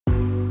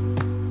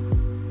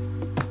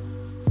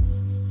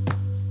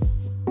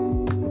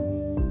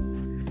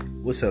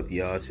What's up,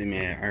 y'all? It's your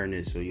man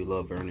Ernest, or you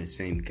love Ernest,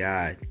 same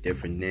guy,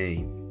 different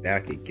name.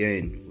 Back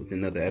again with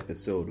another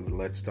episode of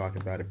Let's Talk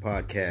About It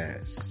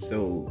podcast.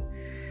 So,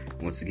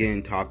 once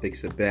again,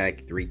 topics are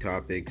back. 3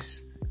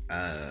 topics.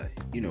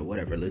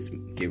 Whatever. Let's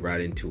get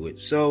right into it.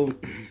 So,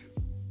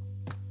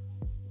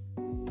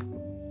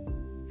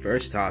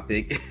 first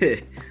topic.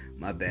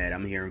 My bad,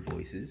 I'm hearing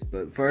voices.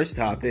 But first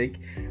topic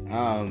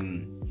I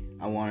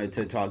wanted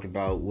to talk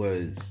about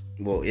is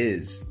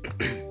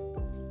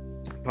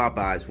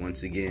Popeyes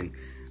once again.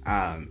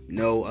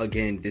 No,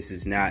 again, this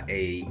is not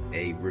a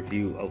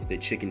review of the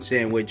chicken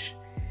sandwich.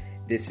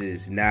 This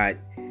is not,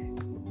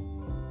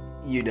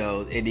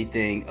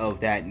 anything of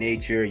that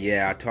nature.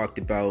 Yeah, I talked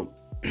about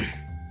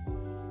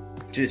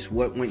just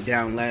what went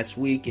down last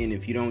week, and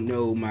if you don't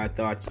know my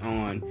thoughts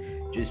on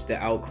just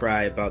the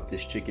outcry about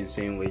this chicken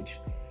sandwich,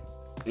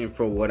 and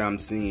for what I'm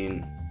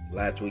seeing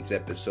last week's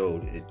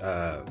episode,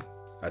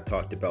 I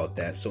talked about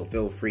that. So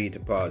feel free to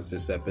pause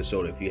this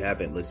episode if you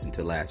haven't listened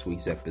to last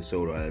week's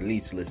episode, or at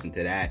least listen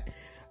to that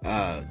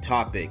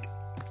topic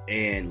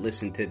and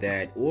listen to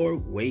that, or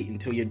wait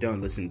until you're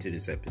done listening to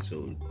this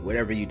episode.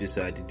 Whatever you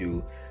decide to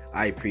do,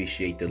 I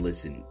appreciate the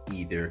listen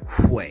either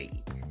way.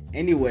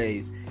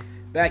 Anyways,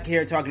 back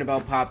here talking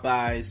about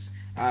Popeyes.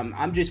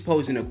 I'm just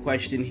posing a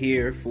question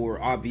here for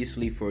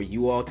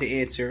you all to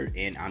answer,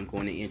 and I'm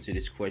going to answer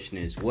this question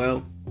as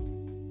well.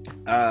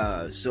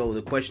 So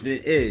the question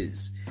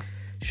is,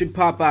 should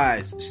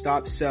Popeyes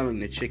stop selling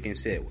the chicken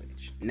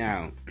sandwich?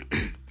 Now,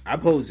 I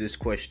pose this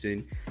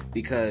question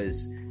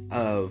because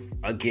of,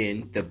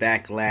 again, the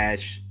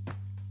backlash,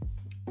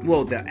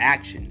 the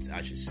actions,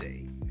 I should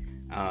say,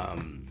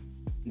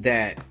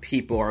 that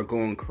people are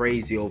going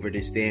crazy over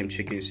this damn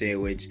chicken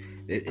sandwich.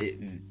 It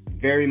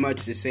very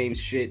much the same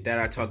shit that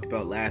I talked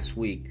about last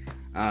week.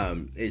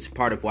 It's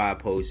part of why I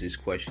pose this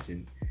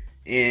question.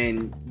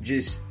 And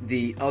just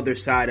the other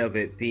side of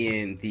it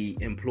being the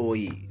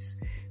employees.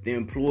 The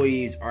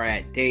employees are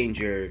at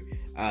danger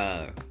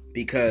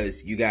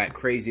because you got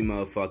crazy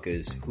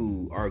motherfuckers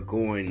who are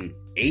going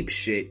ape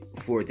shit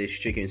for this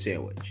chicken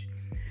sandwich.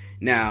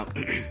 Now,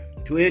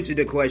 to answer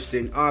the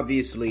question,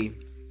 obviously,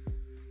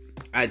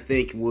 I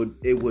think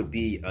it would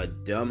be a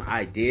dumb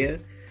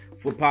idea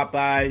for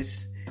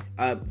Popeyes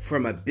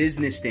from a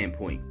business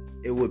standpoint.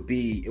 It would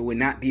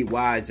not be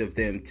wise of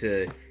them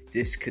to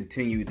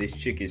discontinue this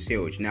chicken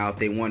sandwich. Now, if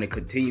they want to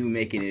continue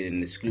making it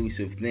an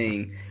exclusive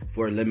thing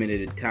for a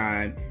limited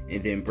time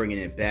and then bringing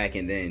it back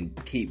and then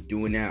keep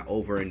doing that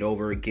over and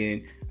over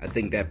again, I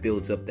think that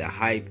builds up the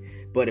hype.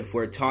 But if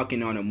we're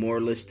talking on a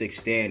moralistic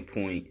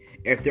standpoint,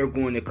 if they're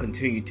going to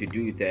continue to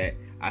do that,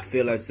 I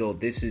feel as though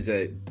this is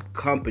a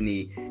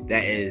company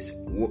that is,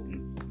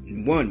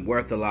 one,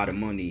 worth a lot of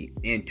money,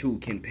 and 2,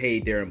 can pay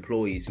their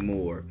employees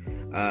more.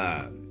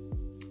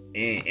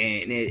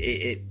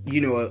 It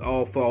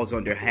all falls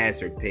under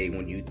hazard pay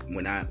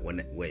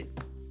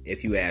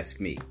if you ask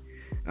me.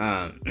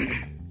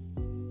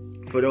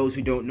 For those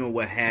who don't know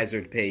what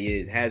hazard pay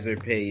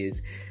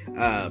is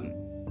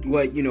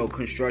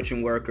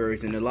construction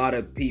workers and a lot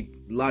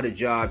of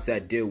jobs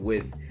that deal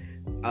with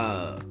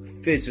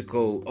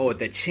physical, or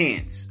the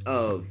chance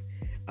of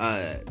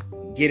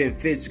getting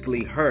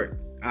physically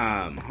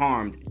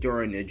harmed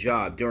during the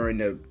job, during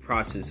the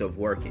process of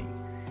working.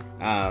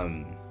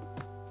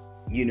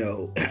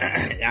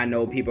 I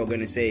know people are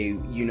going to say,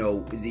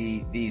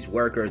 these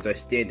workers are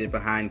standing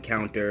behind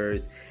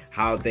counters,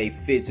 how they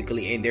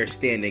physically, and they're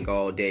standing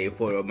all day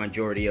for a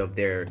majority of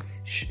their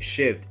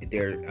shift,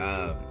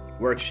 their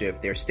work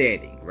shift, they're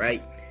standing,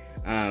 right?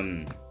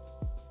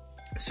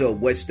 So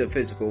what's the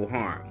physical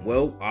harm?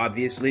 Well,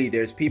 obviously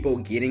there's people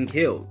getting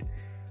killed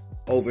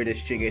over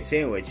this chicken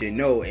sandwich. And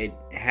no, it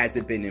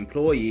hasn't been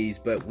employees,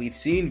 but we've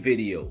seen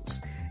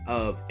videos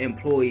of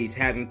employees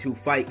having to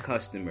fight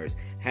customers,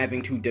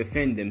 having to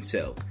defend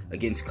themselves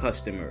against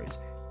customers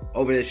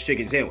over this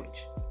chicken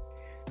sandwich.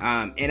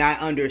 And I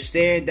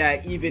understand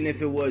that even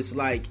if it was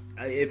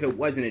if it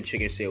wasn't a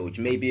chicken sandwich,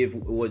 maybe if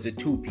it was a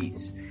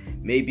 2-piece,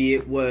 maybe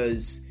it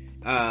was,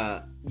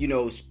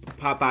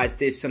 Popeyes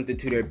did something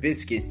to their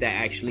biscuits that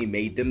actually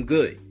made them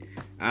good.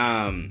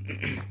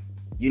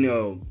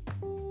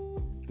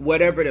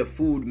 Whatever the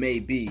food may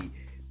be,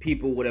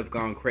 people would have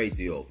gone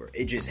crazy over.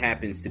 It just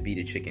happens to be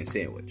the chicken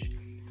sandwich.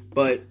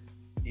 But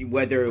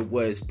whether it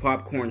was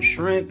popcorn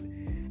shrimp,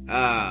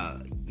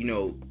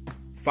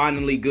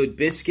 finally good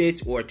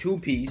biscuits, or a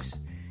 2-piece,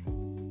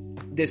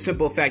 the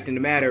simple fact of the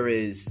matter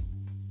is,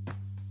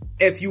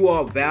 if you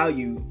all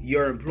value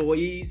your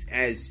employees,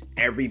 as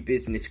every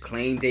business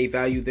claim they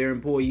value their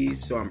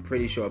employees, so I'm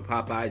pretty sure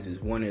Popeyes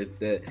is one of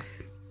the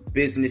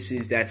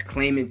businesses that's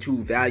claiming to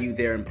value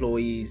their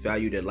employees,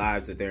 value the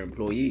lives of their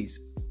employees,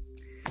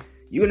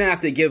 you're going to have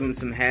to give them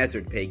some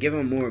hazard pay, give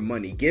them more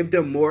money, give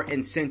them more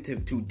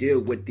incentive to deal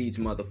with these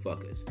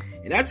motherfuckers.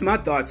 And that's my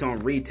thoughts on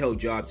retail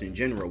jobs in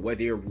general,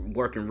 whether you're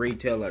working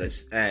retail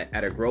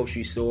at a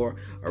grocery store,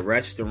 a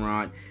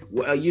restaurant.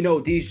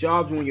 These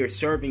jobs when you're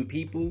serving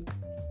people,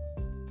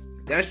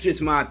 that's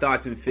just my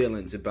thoughts and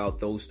feelings about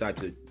those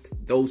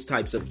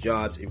types of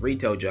jobs and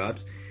retail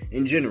jobs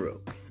in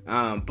general.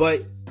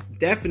 But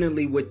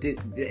definitely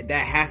that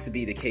has to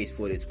be the case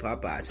for this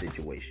Popeye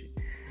situation.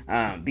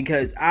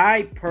 Because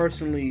I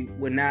personally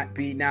would not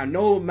be, now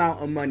no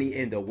amount of money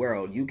in the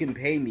world, you can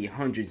pay me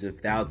hundreds of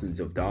thousands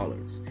of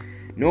dollars.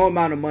 No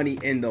amount of money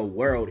in the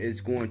world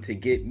is going to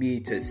get me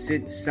to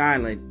sit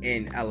silent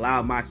and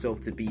allow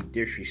myself to be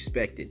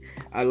disrespected.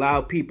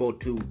 Allow people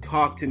to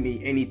talk to me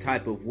any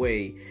type of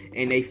way,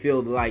 and they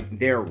feel like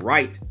they're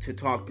right to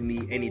talk to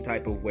me any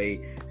type of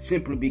way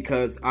simply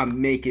because I'm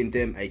making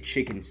them a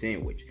chicken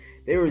sandwich.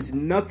 There is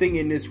nothing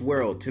in this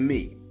world, to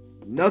me,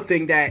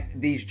 nothing that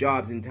these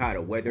jobs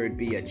entitle, whether it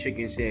be a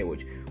chicken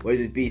sandwich,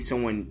 whether it be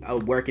someone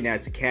working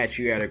as a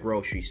cashier at a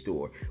grocery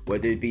store,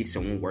 whether it be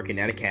someone working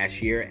at a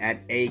cashier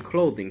at a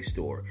clothing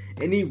store,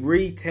 any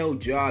retail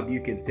job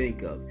you can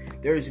think of.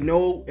 There is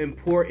no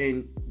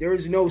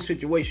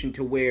situation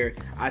to where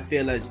I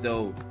feel as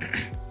though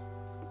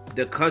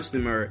the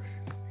customer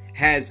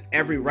has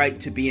every right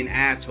to be an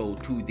asshole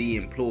to the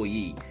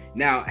employee.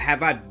 Now,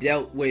 have I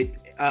dealt with,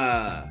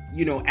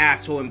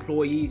 asshole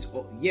employees?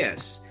 Oh,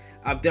 yes.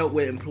 I've dealt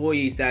with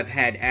employees that have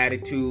had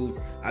attitudes.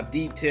 I've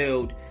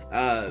detailed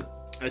a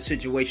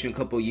situation a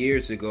couple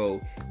years ago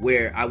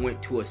where I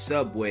went to a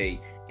Subway,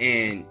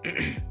 and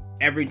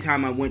every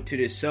time I went to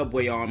this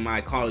Subway on my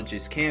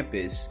college's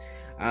campus,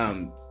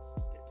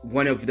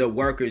 one of the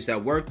workers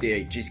that worked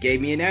there just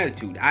gave me an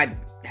attitude. I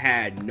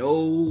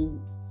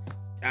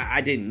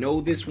didn't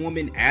know this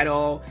woman at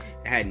all.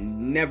 I had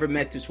never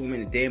met this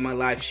woman a day in my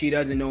life. She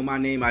doesn't know my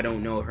name. I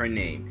don't know her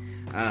name.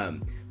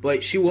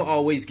 But she will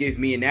always give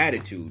me an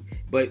attitude.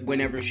 But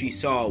whenever she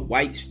saw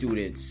white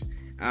students,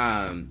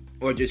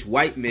 or just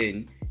white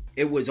men,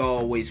 it was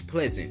always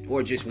pleasant.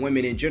 Or just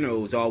women in general,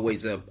 it was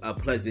always a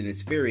pleasant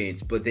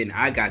experience. But then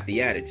I got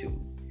the attitude.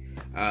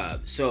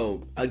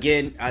 So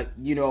again,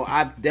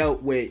 I've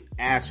dealt with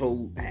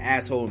asshole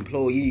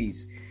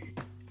employees.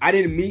 I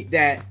didn't meet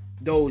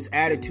those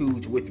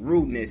attitudes with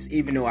rudeness,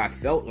 even though I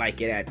felt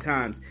like it at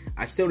times.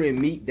 I still didn't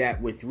meet that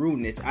with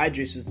rudeness. I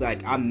just was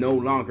like, I'm no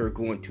longer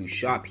going to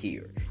shop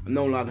here. I'm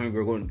no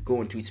longer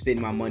going to spend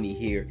my money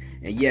here.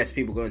 And yes,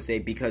 people are going to say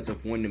because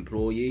of one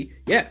employee.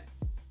 Yeah,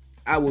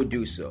 I will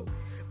do so.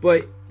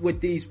 But with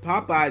these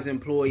Popeyes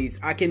employees,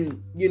 I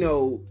can,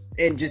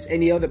 and just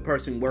any other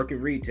person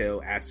working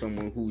retail, as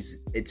someone who's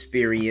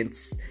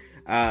experienced,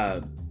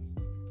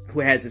 who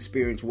has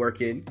experience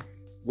working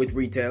with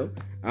retail,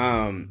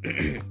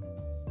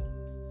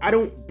 I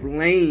don't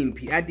blame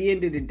people. At the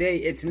end of the day,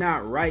 it's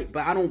not right,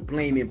 but I don't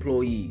blame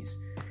employees.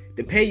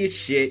 The pay is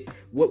shit.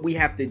 What we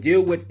have to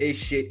deal with is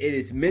shit. It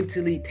is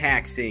mentally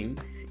taxing.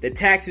 The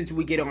taxes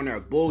we get on our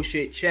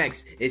bullshit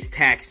checks is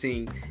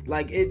taxing.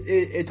 Like,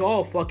 it's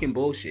all fucking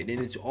bullshit, and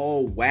it's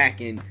all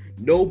whack, and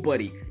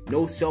nobody,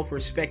 no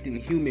self-respecting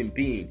human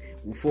being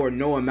for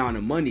no amount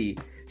of money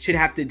should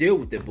have to deal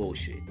with the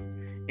bullshit.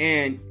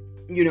 And,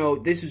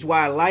 this is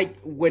why I like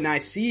when I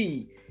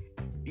see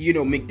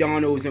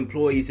McDonald's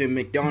employees and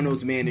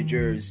McDonald's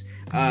managers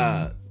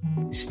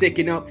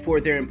sticking up for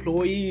their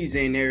employees,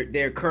 and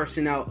they're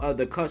cursing out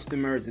other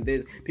customers, and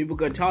there's people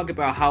gonna talk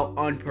about how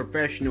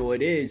unprofessional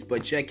it is,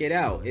 but check it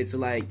out. It's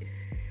like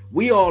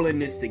we all in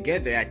this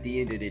together at the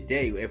end of the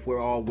day. If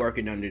we're all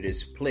working under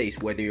this place,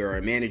 whether you're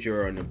a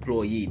manager or an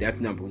employee, that's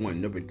number one.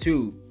 Number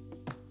two,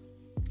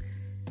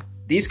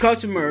 these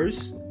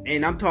customers,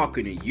 and I'm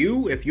talking to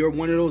you, if you're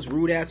one of those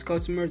rude ass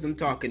customers, I'm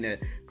talking to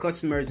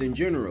customers in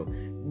general.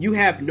 You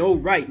have no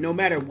right, no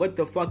matter what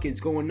the fuck is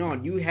going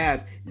on, you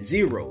have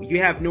zero. You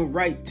have no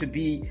right to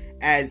be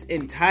as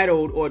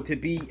entitled or to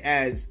be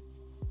as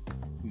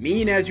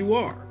mean as you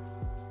are.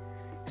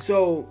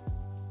 So,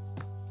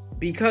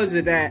 because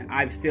of that,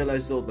 I feel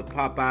as though the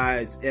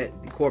Popeyes, the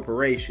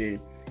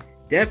corporation,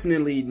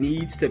 definitely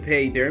needs to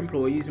pay their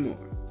employees more.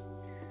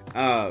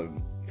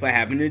 For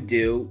having to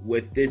deal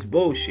with this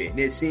bullshit. And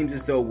it seems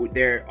as though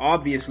they're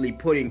obviously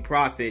putting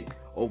profit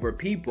over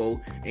people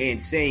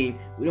and saying,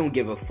 we don't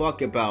give a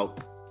fuck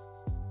about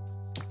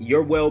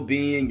your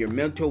well-being, your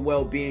mental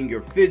well-being,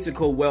 your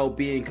physical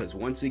well-being, because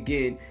once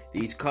again,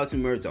 these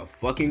customers are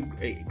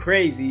fucking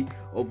crazy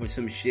over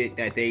some shit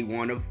that they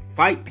want to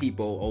fight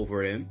people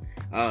over them,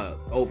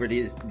 over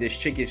this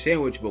chicken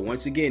sandwich. But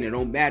once again, it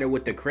don't matter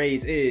what the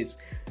craze is.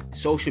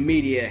 Social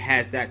media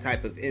has that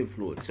type of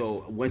influence.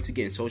 So once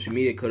again, social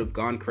media could have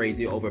gone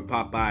crazy over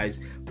Popeye's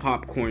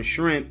popcorn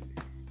shrimp,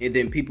 and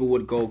then people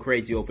would go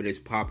crazy over this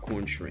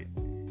popcorn shrimp.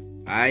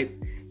 Alright?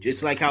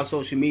 Just like how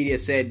social media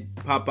said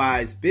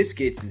Popeye's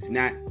biscuits is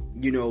not,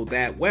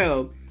 that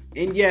well.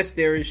 And yes,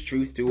 there is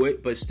truth to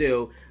it, but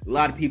still, a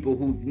lot of people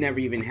who've never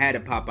even had a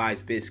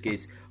Popeye's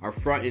biscuits are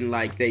fronting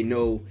like they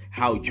know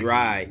how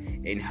dry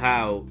and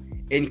how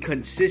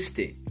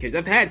inconsistent, because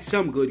I've had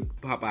some good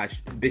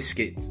Popeye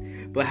biscuits,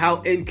 but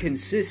how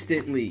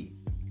inconsistently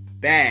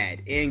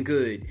bad and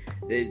good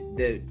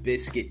the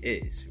biscuit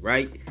is,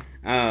 right?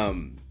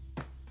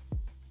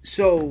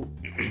 So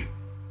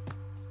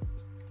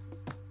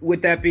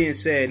with that being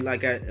said,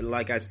 like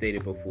I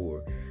stated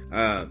before,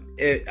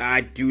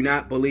 I do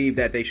not believe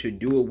that they should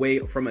do away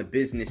from a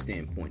business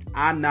standpoint.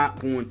 I'm not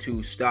going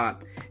to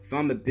stop. If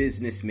I'm a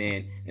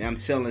businessman and I'm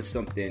selling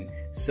something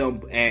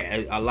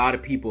a lot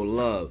of people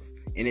love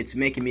and it's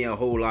making me a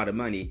whole lot of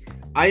money,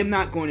 I am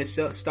not going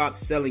to stop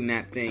selling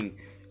that thing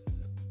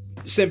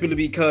simply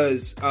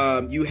because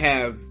you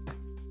have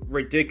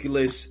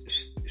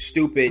ridiculous,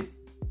 stupid,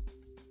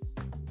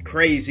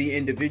 crazy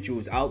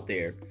individuals out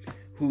there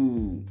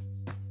who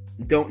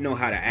don't know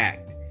how to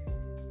act.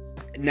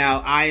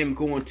 Now, I am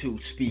going to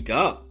speak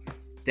up.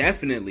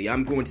 Definitely,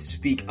 I'm going to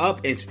speak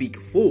up and speak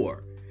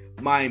for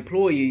my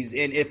employees.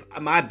 And if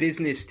my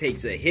business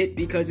takes a hit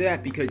because of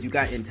that, because you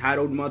got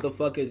entitled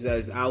motherfuckers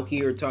that's out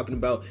here talking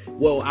about,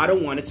 well, I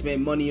don't want to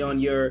spend money on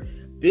your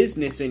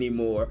business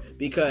anymore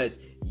because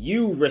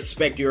you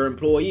respect your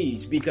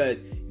employees,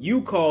 because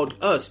you called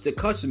us, the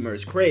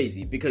customers,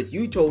 crazy, because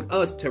you told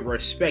us to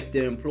respect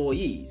the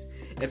employees.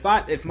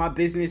 If my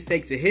business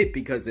takes a hit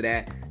because of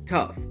that,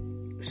 tough.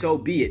 So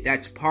be it.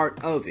 That's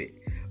part of it.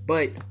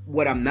 But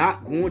what I'm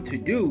not going to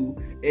do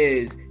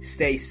is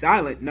stay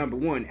silent, number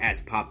one,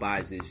 as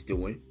Popeyes is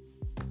doing.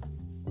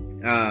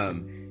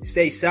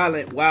 Stay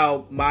silent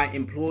while my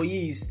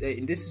employees,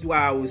 and this is why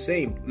I was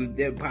saying,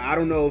 I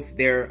don't know if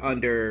they're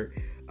under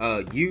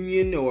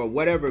union or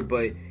whatever,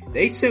 but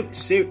they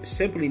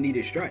simply need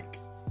a strike.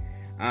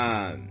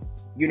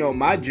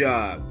 My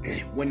job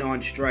went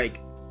on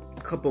strike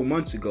a couple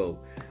months ago.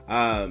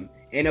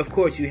 And of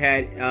course, you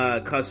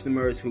had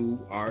customers who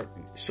are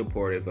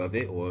supportive of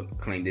it or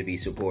claim to be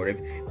supportive.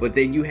 But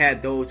then you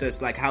had those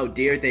that's like, how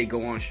dare they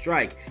go on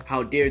strike?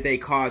 How dare they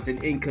cause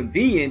an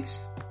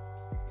inconvenience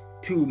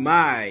to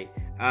my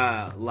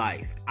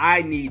life?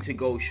 I need to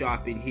go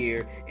shopping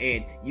here,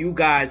 and you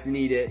guys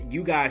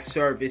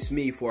service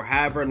me for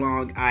however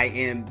long I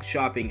am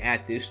shopping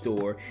at this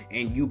store,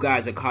 and you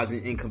guys are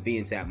causing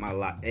inconvenience at my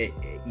life. An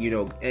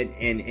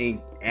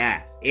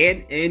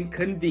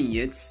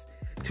inconvenience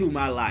to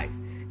my life,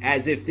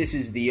 as if this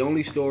is the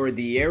only store in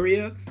the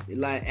area,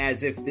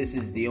 as if this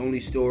is the only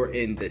store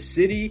in the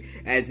city,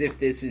 as if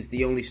this is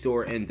the only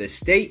store in the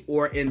state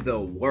or in the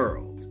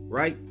world,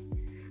 right?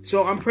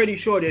 So I'm pretty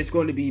sure there's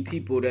going to be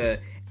people to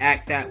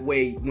act that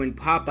way when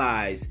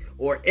Popeyes,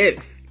 or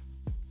if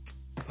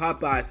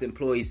Popeyes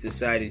employees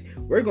decided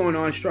we're going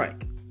on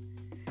strike.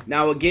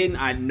 Now, again,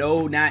 I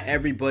know not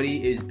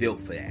everybody is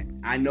built for that.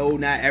 I know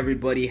not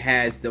everybody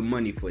has the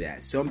money for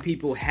that. Some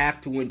people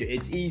have to endure.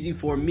 It's easy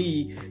for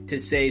me to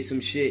say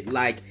some shit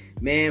like,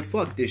 man,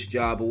 fuck this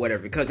job or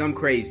whatever, because I'm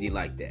crazy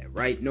like that,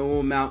 right? No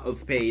amount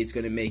of pay is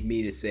going to make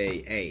me to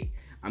say, hey,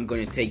 I'm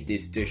going to take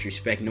this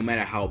disrespect no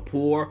matter how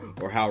poor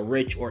or how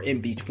rich or in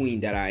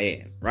between that I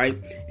am,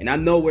 right? And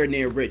I'm nowhere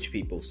near rich,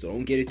 people, so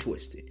don't get it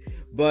twisted.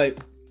 But,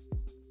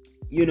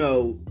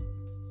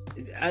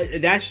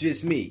 that's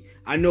just me.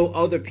 I know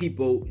other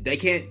people, they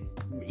can't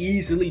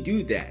easily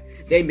do that.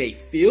 They may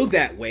feel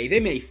that way. They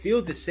may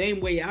feel the same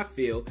way I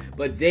feel,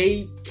 but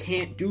they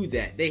can't do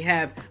that. They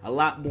have a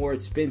lot more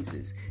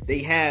expenses.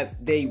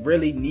 They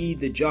really need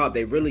the job.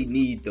 They really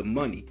need the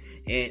money.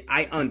 And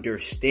I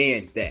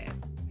understand that.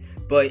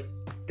 But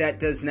that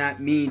does not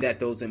mean that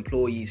those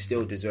employees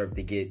still deserve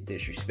to get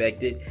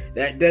disrespected.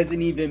 That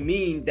doesn't even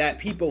mean that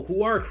people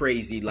who are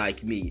crazy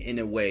like me, in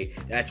a way,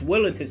 that's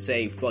willing to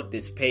say, fuck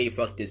this pay,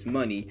 fuck this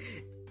money,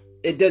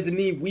 it doesn't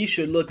mean we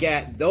should look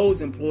at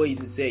those employees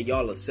and say,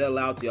 y'all are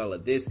sellouts, y'all are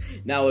this.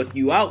 Now, if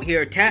you out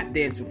here tap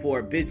dancing for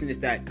a business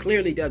that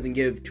clearly doesn't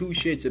give two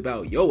shits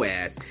about your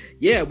ass,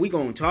 yeah, we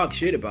gonna talk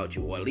shit about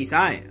you, or at least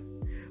I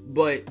am.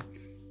 But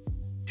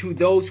to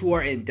those who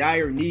are in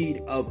dire need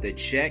of the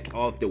check,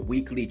 of the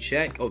weekly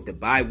check, of the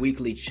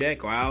bi-weekly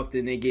check, or how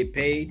often they get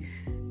paid,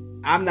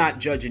 I'm not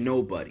judging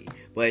nobody.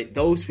 But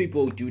those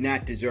people do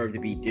not deserve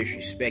to be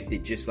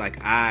disrespected, just like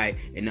I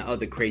and the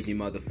other crazy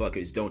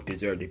motherfuckers don't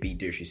deserve to be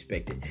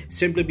disrespected.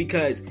 Simply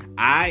because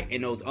I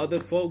and those other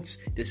folks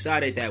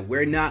decided that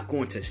we're not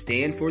going to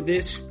stand for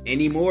this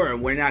anymore,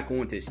 and we're not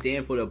going to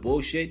stand for the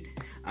bullshit.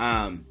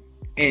 And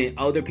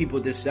other people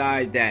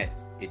decide that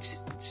it's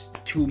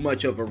too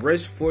much of a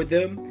risk for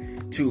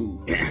them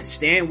to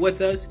stand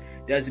with us,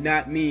 does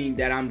not mean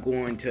that I'm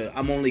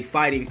only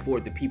fighting for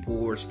the people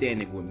who are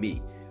standing with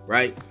me,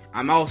 right?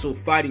 I'm also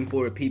fighting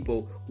for the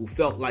people who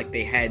felt like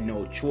they had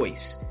no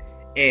choice,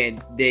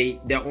 and the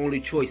only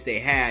choice they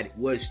had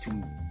was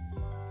to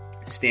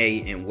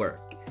stay and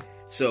work.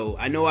 So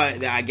I know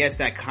I guess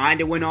that kind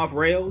of went off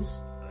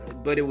rails,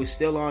 but it was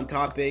still on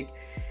topic.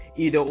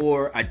 Either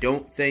or, I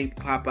don't think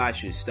Popeye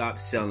should stop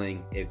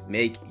selling.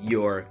 Make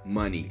your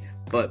money,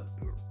 but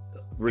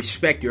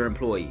respect your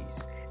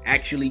employees.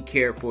 Actually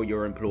care for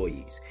your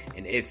employees.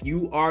 And if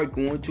you are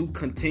going to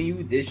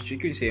continue this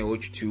chicken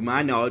sandwich, to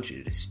my knowledge,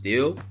 it is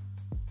still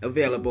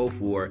available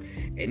for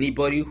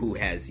anybody who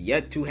has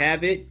yet to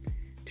have it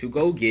to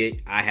go get.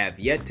 I have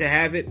yet to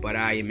have it, but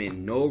I am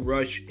in no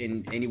rush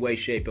in any way,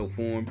 shape, or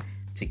form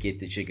to get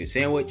the chicken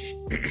sandwich.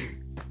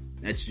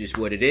 That's just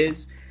what it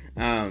is.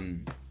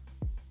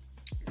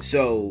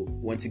 So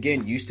once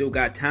again, you still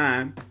got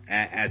time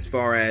as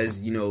far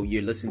as,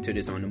 you're listening to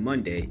this on a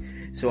Monday.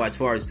 So as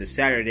far as the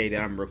Saturday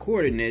that I'm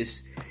recording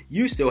this,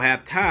 you still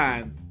have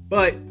time.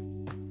 But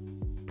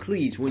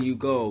please, when you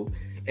go,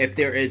 if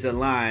there is a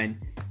line,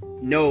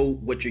 know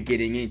what you're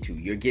getting into.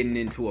 You're getting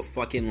into a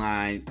fucking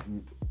line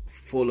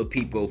full of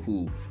people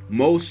who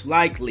most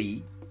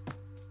likely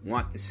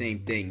want the same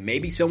thing.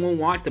 Maybe someone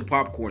wants the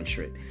popcorn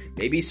strip.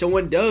 Maybe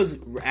someone does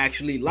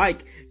actually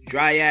like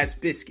dry ass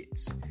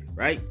biscuits,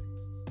 right?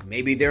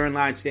 Maybe they're in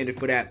line standing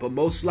for that, but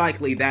most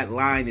likely that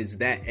line is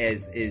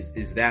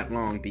that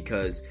long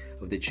because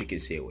of the chicken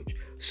sandwich.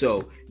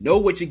 So know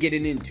what you're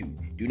getting into.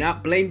 Do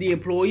not blame the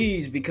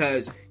employees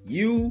because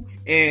you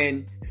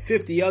and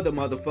 50 other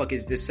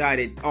motherfuckers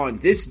decided on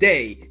this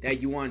day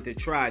that you wanted to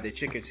try the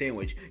chicken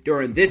sandwich.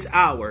 During this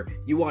hour,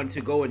 you wanted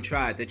to go and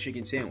try the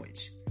chicken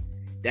sandwich.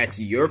 That's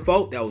your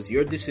fault. That was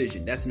your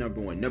decision. That's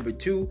number one. Number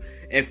two,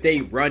 if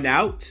they run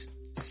out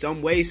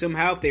some way,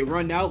 somehow, if they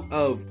run out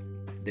of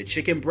the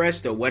chicken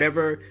breast or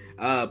whatever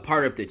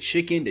part of the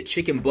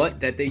chicken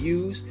butt that they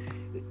use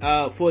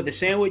for the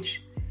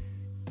sandwich,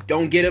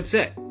 don't get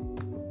upset.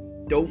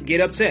 Don't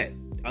get upset.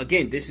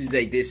 Again,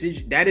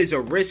 that is a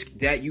risk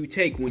that you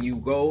take when you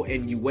go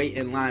and you wait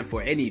in line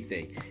for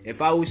anything.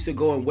 If I was to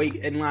go and wait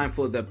in line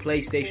for the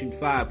PlayStation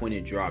 5 when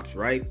it drops,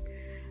 right?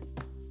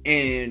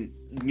 And,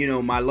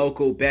 my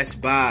local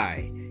Best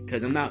Buy,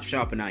 because I'm not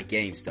shopping at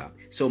GameStop.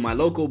 So my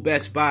local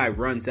Best Buy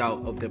runs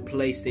out of the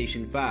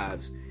PlayStation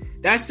 5s.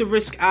 That's the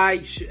risk I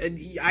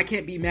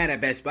can't be mad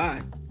at Best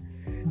Buy.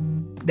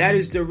 That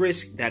is the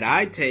risk that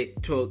I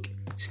took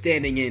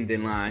standing in the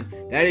line.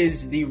 That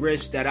is the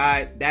risk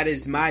that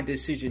is my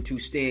decision to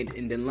stand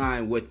in the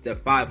line with the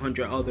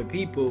 500 other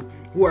people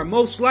who are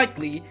most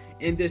likely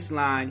in this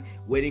line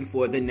waiting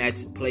for the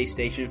next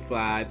PlayStation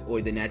 5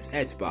 or the next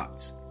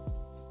Xbox.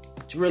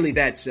 It's really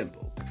that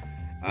simple.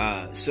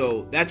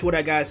 So that's what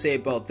I gotta say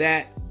about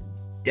that.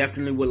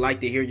 Definitely would like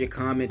to hear your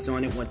comments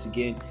on it. Once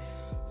again,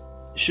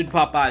 should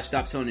Popeye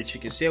stop selling the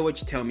chicken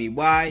sandwich? Tell me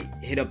why.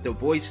 Hit up the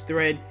voice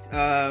thread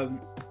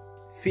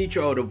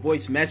feature, or the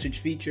voice message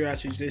feature, I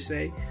should just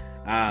say.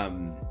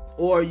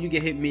 Or you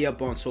can hit me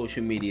up on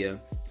social media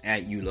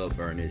at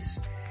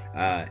YouLoveErnest.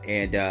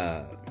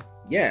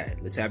 Yeah,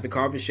 let's have a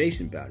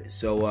conversation about it.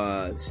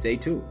 So stay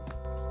tuned.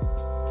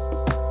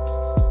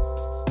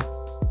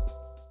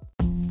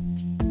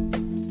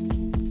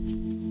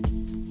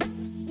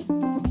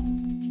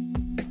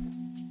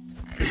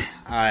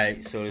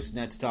 Alright, so this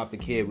next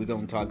topic here, we're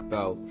going to talk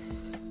about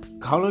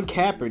Colin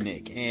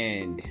Kaepernick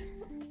and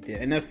the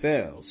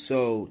NFL.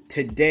 So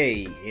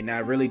today, and I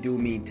really do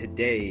mean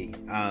today,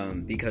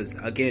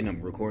 because again, I'm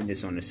recording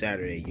this on a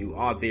Saturday. You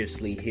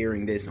obviously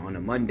hearing this on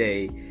a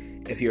Monday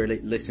if you're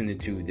listening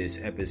to this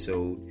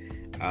episode,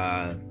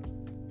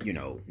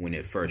 when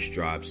it first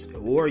drops,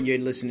 or you're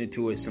listening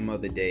to it some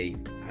other day.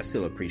 I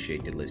still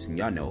appreciate the listen.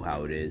 Y'all know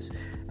how it is.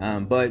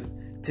 But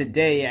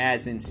today,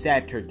 as in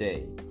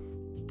Saturday,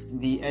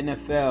 the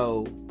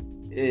NFL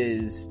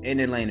is in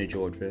Atlanta,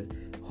 Georgia,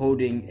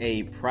 holding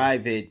a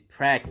private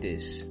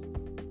practice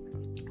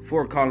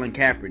for Colin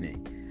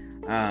Kaepernick.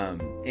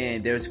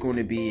 And there's going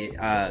to be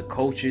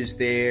coaches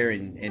there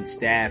and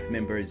staff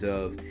members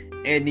of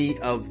any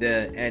of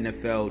the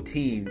NFL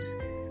teams.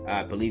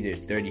 I believe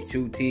there's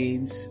 32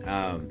 teams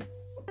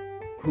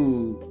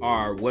who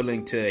are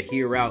willing to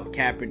hear out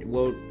Kaepernick.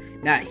 Well,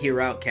 not hear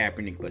out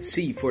Kaepernick, but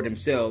see for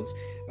themselves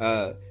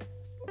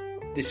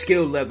the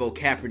skill level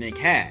Kaepernick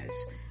has,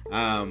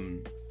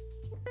 and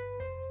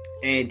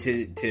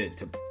to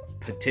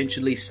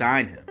potentially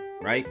sign him,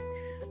 right?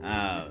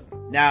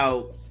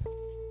 Now,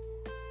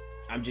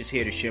 I'm just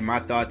here to share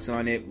my thoughts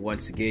on it.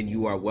 Once again,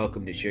 you are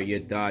welcome to share your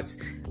thoughts.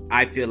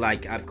 I feel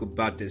like I'm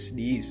about to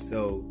sneeze,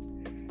 so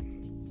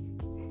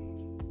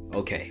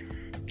okay,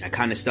 I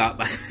kind of stopped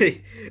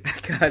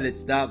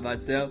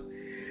myself,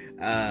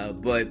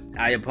 but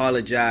I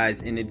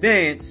apologize in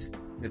advance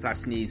if I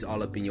sneeze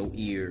all up in your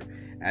ear,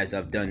 as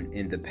I've done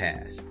in the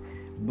past.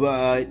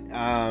 But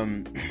how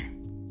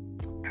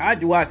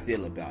do I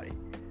feel about it?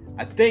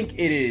 I think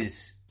it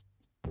is,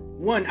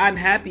 one, I'm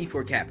happy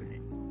for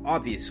Kaepernick.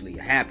 Obviously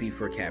happy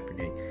for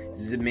Kaepernick.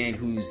 This is a man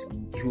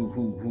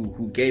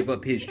who gave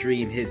up his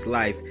dream, his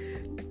life,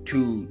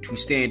 to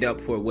stand up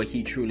for what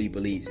he truly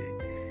believes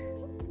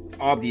in.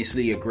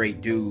 Obviously a great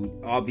dude.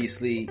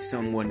 Obviously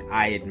someone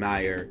I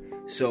admire.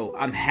 So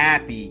I'm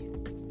happy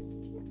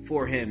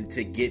for him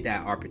to get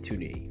that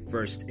opportunity,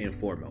 first and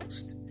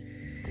foremost.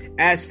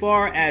 As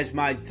far as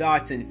my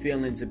thoughts and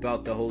feelings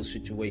about the whole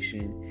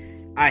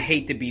situation, I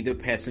hate to be the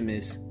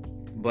pessimist,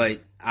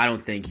 but I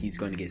don't think he's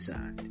going to get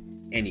signed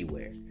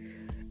anywhere.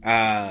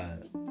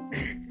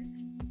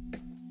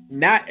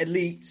 Not at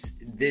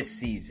least this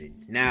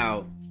season.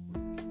 Now,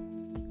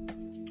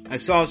 I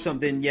saw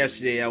something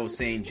yesterday. I was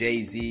saying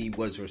Jay-Z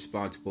was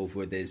responsible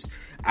for this.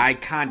 I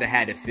kind of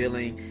had a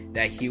feeling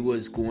that he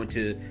was going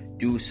to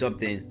do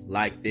something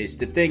like this.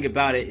 The thing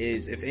about it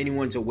is, if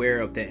anyone's aware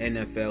of the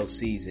NFL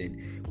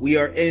season, we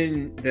are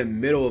in the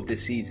middle of the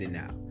season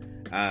now.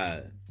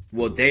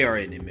 well, they are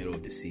in the middle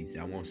of the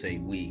season. I won't say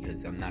we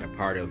because I'm not a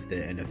part of the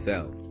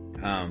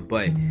NFL.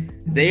 But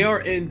they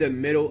are in the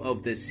middle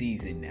of the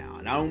season now.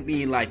 And I don't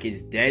mean like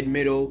it's dead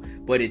middle,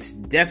 but it's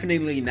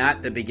definitely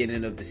not the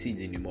beginning of the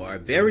season anymore. A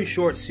very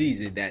short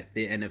season that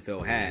the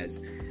NFL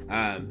has.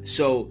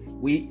 So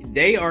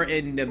they are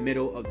in the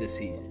middle of the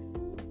season.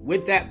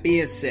 With that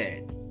being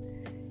said,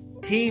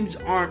 teams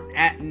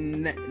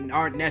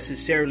aren't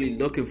necessarily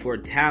looking for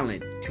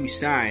talent to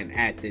sign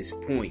at this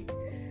point.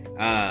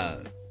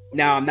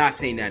 Now, I'm not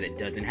saying that it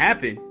doesn't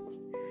happen,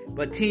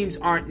 but teams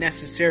aren't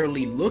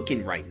necessarily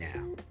looking right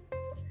now.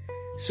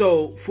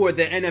 So for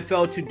the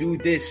NFL to do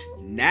this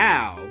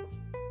now,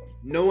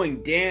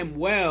 knowing damn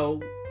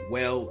well,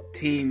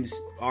 teams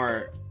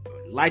are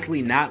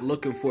likely not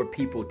looking for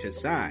people to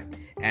sign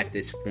at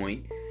this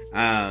point.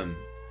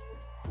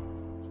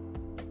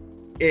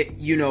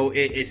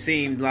 It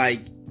seemed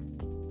like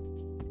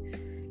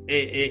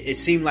it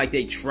seemed like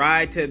they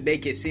tried to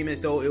make it seem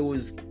as though it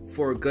was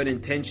for good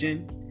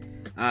intention.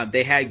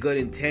 They had good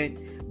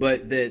intent,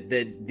 but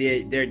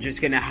they're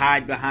just gonna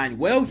hide behind,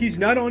 well, he's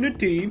not on the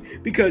team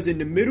because in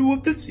the middle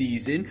of the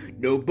season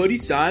nobody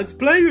signs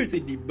players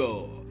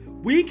anymore.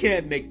 We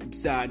can't make them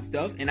sign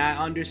stuff, and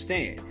I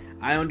understand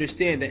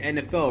the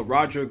NFL,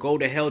 Roger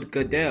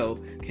Goodell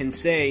can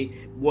say,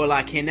 well,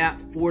 I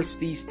cannot force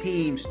these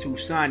teams to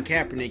sign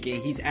Kaepernick,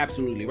 and he's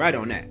absolutely right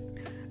on that.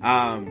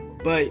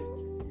 But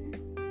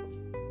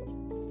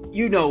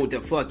you know what the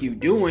fuck you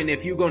doing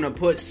if you're gonna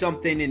put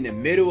something in the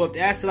middle of...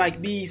 That's like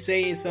me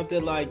saying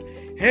something like,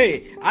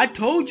 hey, I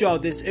told y'all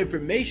this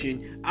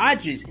information, I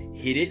just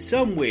hid it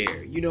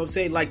somewhere. You know what I'm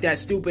saying? Like that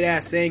stupid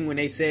ass saying when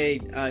they say,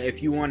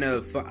 if you want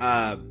to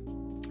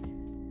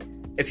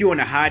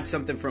hide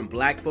something from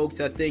black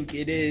folks, I think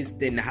it is,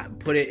 then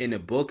put it in a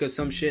book or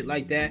some shit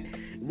like that.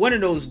 One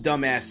of those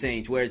dumbass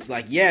sayings where it's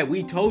like, yeah,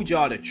 we told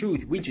y'all the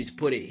truth, we just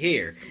put it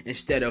here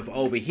instead of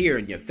over here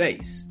in your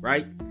face,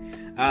 right?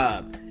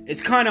 It's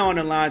kind of on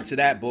the line to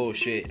that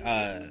bullshit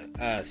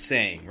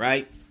saying,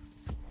 right?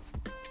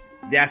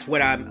 That's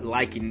what I'm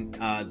liking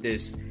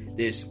this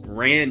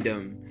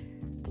random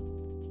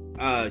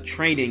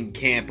training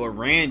camp or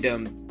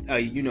random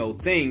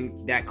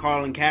thing that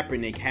Colin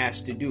Kaepernick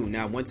has to do.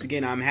 Now, once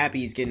again, I'm happy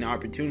he's getting the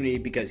opportunity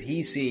because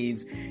he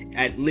seems,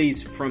 at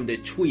least from the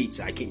tweets,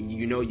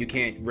 you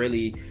can't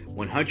really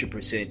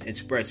 100%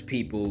 express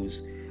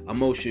people's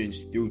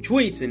emotions through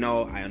tweets and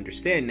all. I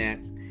understand that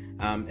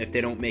if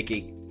they don't make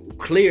it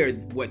clear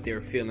what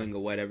they're feeling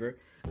or whatever.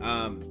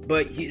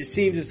 But it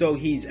seems as though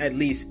he's at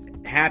least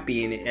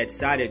happy and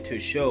excited to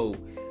show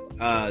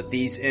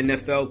these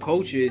NFL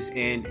coaches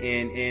and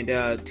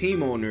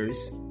team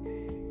owners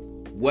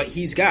what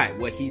he's got,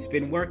 what he's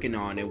been working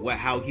on, and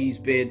how he's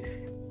been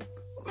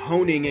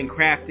honing and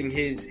crafting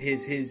his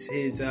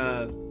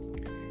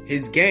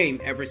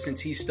game ever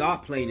since he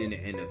stopped playing in the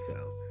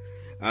NFL.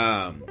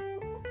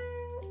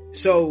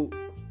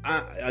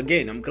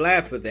 Again, I'm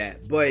glad for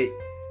that, but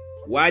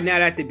why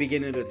not at the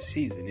beginning of the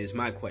season is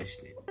my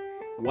question.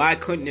 Why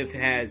couldn't it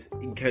have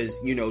because,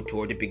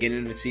 toward the beginning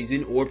of the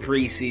season or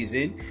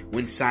preseason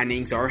when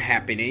signings are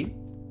happening,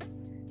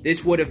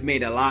 this would have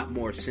made a lot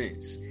more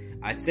sense.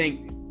 I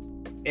think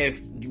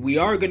if we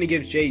are going to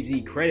give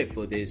Jay-Z credit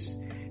for this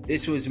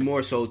was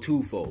more so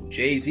twofold.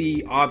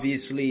 Jay-Z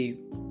obviously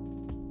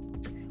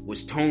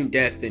was tone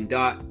deaf and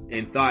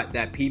thought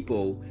that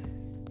people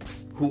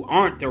who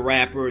aren't the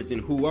rappers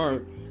and who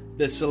aren't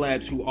the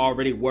celebs who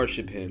already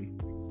worship him,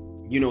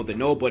 the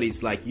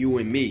nobodies like you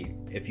and me,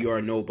 if you are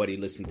a nobody,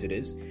 listen to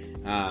this.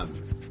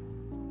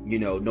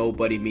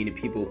 Nobody meaning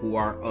people who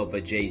aren't of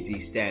a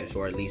Jay-Z status,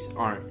 or at least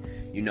aren't,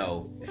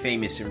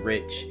 famous and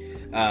rich.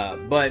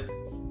 But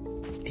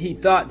he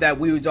thought that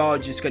we was all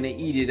just going to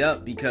eat it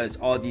up because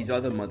all these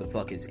other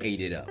motherfuckers ate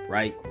it up,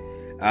 right?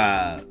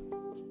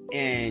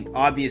 And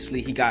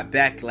obviously he got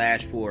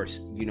backlash for,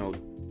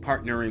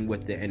 partnering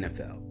with the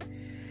NFL.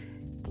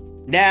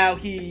 Now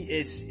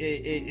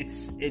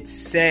it's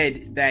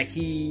said that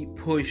he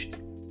pushed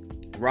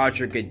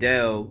Roger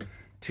Goodell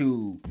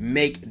to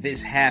make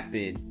this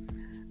happen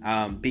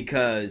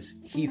because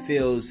he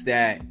feels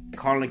that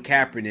Colin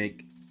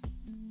Kaepernick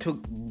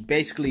took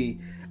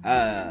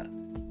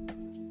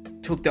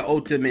the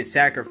ultimate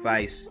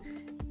sacrifice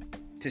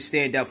to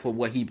stand up for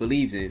what he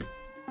believes in,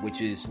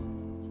 which is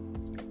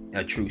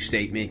a true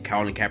statement.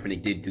 Colin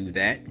Kaepernick did do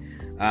that.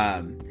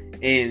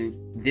 And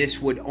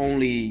this would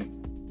only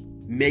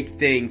make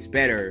things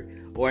better,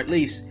 or at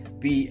least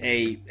be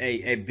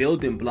a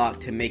building block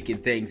to making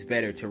things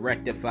better, to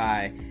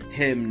rectify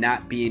him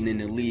not being in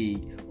the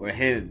league or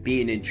him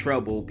being in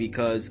trouble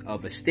because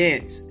of a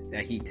stance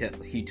that he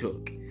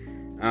took.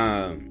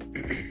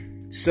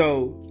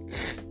 So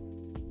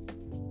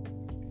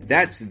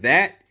that's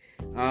that.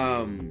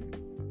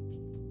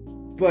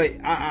 But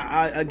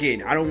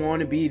I don't want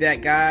to be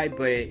that guy,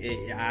 but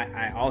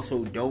I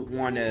also don't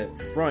want to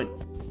front.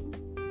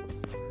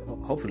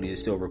 Hopefully it's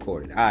still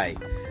recorded.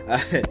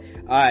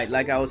 Alright,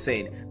 like I was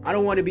saying, I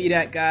don't want to be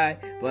that guy,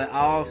 but I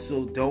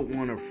also don't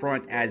want to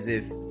front as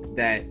if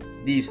that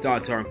these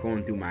thoughts aren't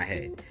going through my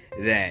head.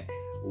 That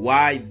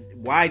why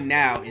why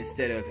now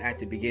instead of at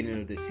the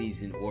beginning of the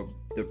season or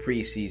the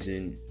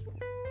preseason?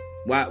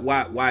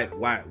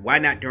 Why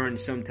not during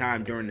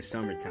sometime during the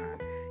summertime?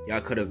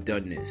 Y'all could have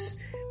done this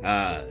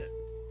to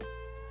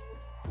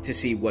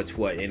see what's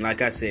what. And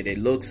like I said, it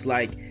looks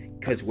like,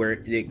 because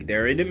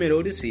they're in the middle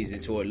of the season,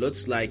 so it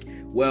looks like,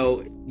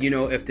 well,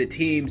 if the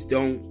teams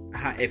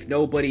if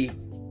nobody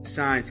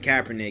signs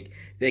Kaepernick,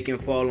 they can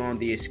fall on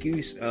the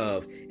excuse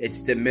of it's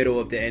the middle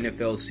of the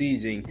NFL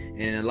season,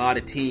 and a lot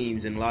of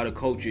teams and a lot of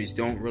coaches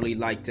don't really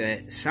like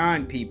to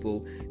sign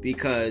people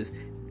because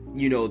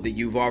that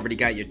you've already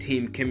got your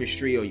team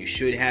chemistry, or you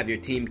should have your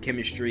team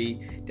chemistry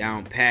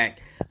down pat.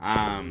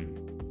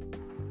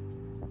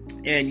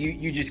 And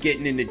you just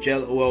getting in the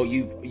gel. Well,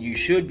 you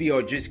should be,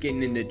 or just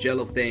getting in the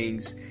gel of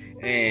things,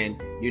 and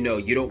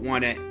you don't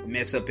want to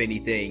mess up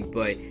anything.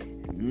 But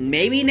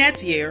maybe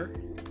next year.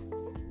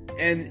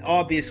 And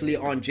obviously,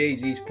 on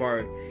Jay-Z's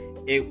part,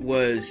 it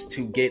was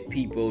to get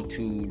people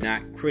to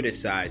not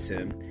criticize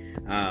him.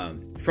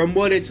 From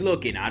what it's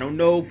looking, I don't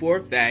know for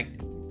a fact.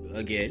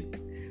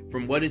 Again,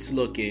 from what it's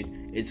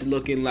looking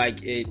like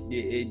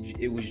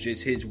it was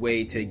just his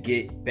way to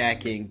get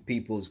back in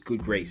people's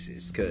good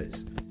graces,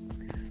 because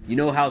you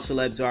know how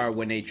celebs are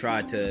when they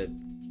try to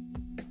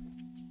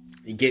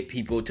get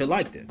people to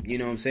like them. You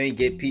know what I'm saying?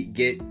 Get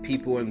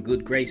people in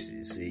good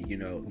graces.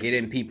 Get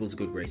in people's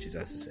good graces, I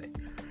should say.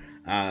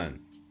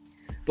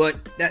 But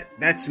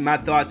that's my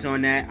thoughts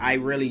on that. I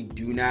really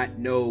do not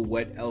know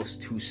what else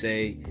to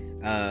say.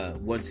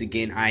 Once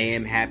again, I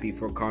am happy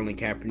for Colin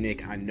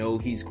Kaepernick. I know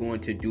he's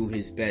going to do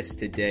his best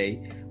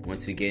today.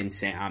 Once again,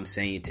 I'm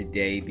saying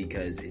today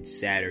because it's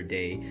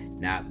Saturday,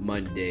 not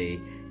Monday.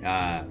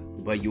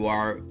 But you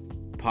are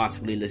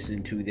possibly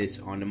listening to this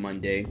on a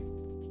Monday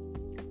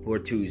or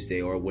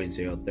Tuesday or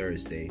Wednesday or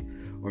Thursday,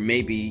 or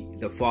maybe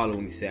the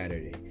following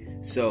Saturday.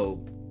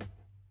 So,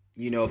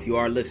 if you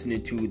are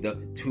listening to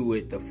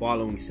it the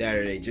following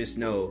Saturday, just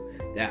know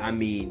that I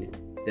mean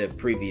the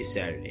previous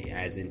Saturday,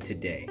 as in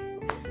today.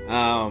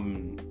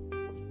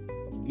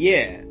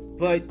 Yeah,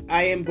 but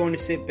I am going to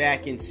sit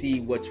back and see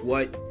what's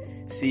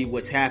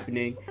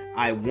happening.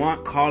 I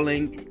want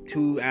Colin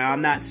to, and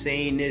I'm not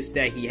saying this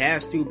that he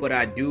has to, but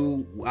I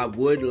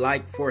would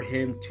like for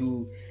him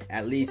to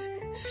at least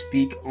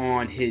speak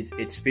on his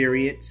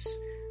experience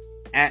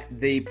at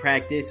the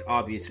practice,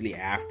 obviously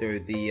after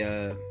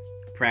the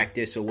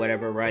practice or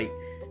whatever, right?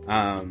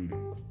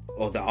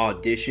 Or the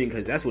audition,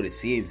 because that's what it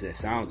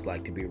sounds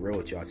like, to be real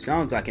with y'all. It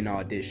sounds like an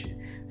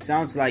audition.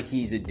 Sounds like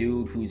he's a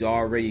dude who's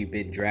already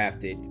been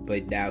drafted,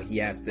 but now he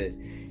has to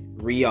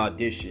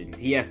re-audition.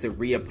 He has to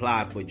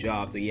reapply for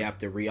jobs, or you have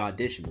to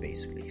re-audition,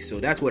 basically. So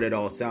that's what it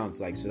all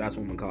sounds like. So that's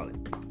what I'm gonna call it.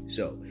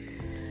 So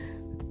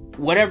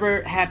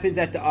whatever happens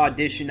at the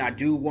audition, I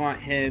do want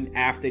him,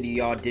 after the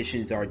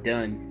auditions are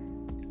done,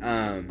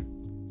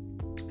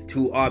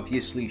 to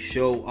obviously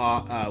show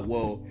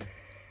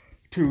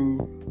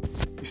to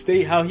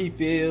state how he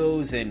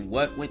feels and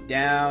what went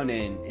down,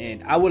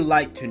 and I would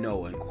like to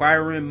know.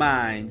 Inquiring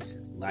minds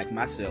like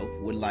myself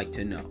would like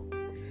to know.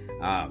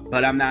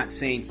 But I'm not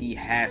saying he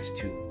has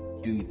to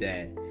do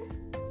that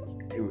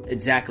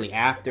exactly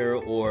after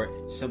or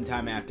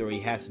sometime after, or he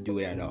has to do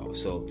it at all.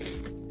 So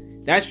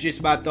that's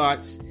just my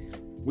thoughts.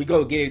 We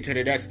go get into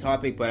the next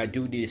topic, but I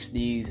do need to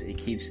sneeze. It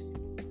keeps,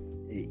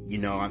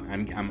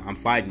 I'm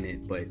fighting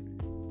it, but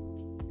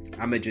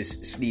I'm gonna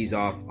just sneeze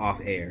off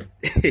air,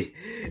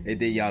 and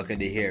then y'all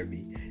gonna hear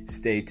me.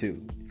 Stay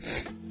tuned.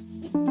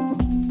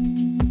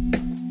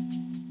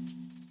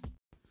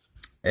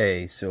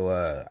 Hey, so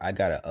I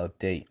got an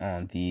update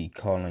on the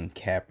Colin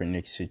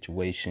Kaepernick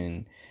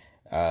situation.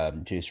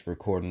 Just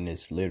recording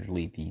this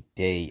literally the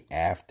day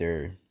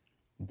after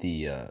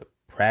the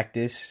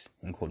practice,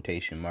 in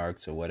quotation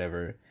marks or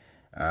whatever.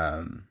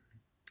 And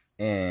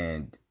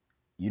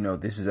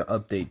this is an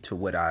update to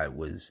what I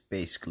was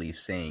basically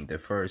saying.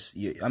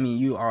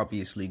 You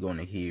obviously going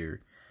to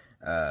hear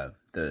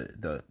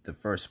the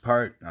first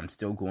part. I'm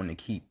still going to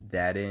keep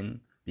that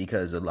in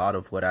because a lot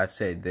of what I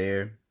said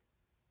there,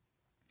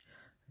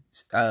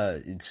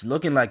 it's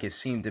looking like it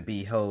seemed to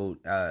be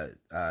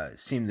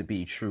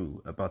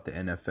true about the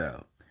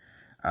NFL.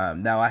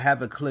 Now I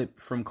have a clip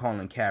from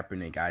Colin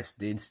Kaepernick. I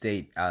did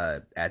state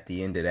at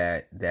the end of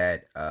that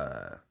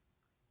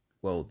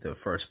the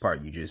first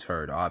part you just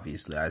heard,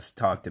 obviously, I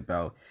talked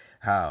about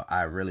how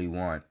I really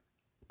want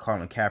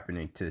Colin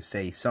Kaepernick to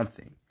say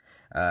something.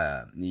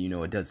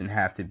 It doesn't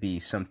have to be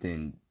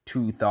something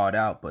too thought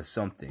out, but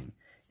something.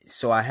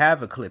 So I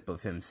have a clip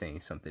of him saying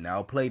something.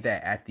 I'll play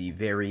that at the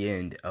very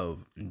end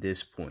of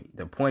this point.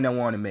 The point I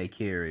want to make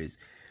here is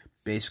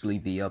basically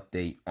the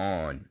update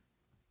on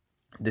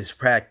this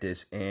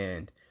practice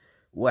and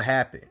what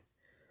happened.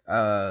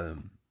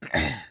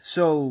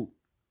 So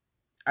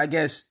I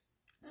guess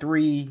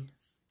 3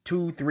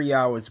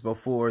 hours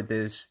before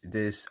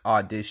this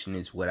audition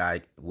is what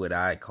I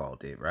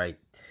called it, right?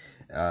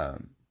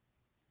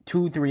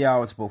 2-3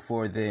 hours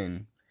before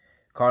then,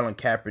 Colin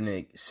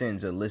Kaepernick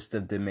sends a list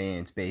of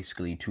demands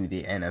basically to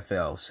the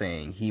NFL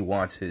saying he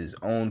wants his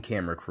own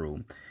camera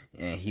crew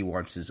and he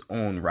wants his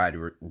own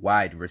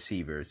wide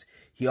receivers.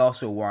 He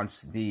also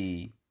wants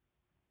the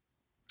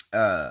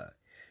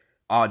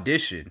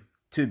audition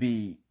to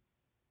be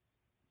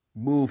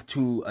moved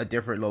to a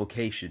different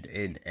location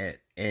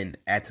in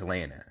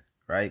Atlanta,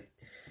 right?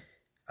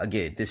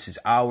 Again, this is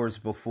hours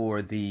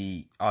before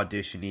the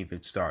audition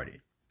even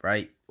started,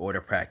 right? Or the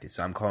practice.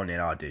 I'm calling it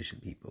audition,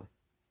 people.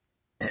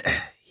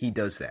 He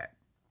does that.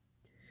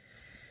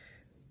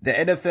 The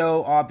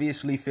NFL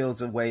obviously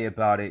feels a way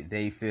about it.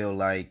 They feel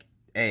like,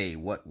 hey,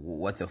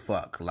 what the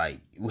fuck?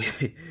 Like,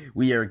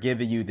 we are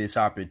giving you this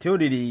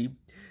opportunity.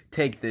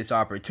 Take this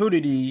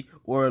opportunity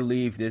or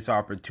leave this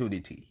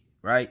opportunity,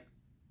 right?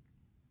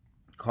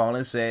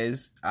 Colin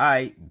says,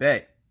 I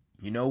bet.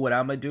 You know what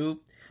I'm going to do?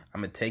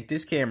 I'm going to take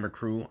this camera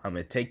crew. I'm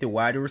going to take the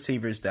wide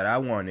receivers that I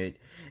wanted.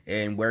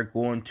 And we're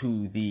going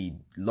to the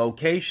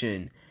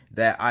location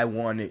that I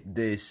wanted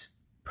this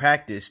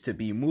practice to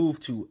be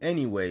moved to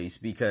anyways.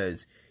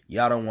 Because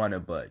y'all don't want to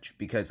budge.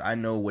 Because I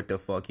know what the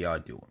fuck y'all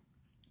doing.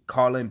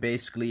 Colin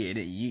basically,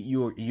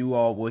 you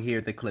all will hear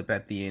the clip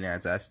at the end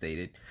as I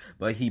stated.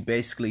 But he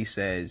basically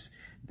says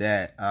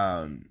that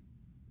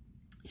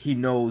he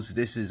knows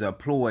this is a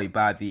ploy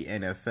by the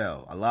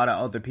NFL. A lot of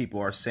other people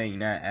are saying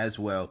that as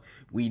well.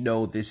 We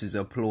know this is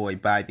a ploy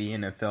by the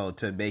NFL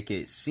to make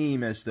it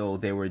seem as though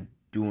they were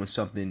doing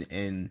something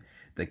in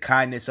the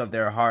kindness of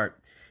their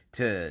heart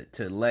to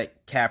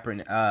let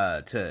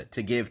Kaepernick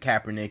to give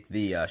Kaepernick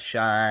the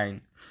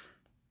shine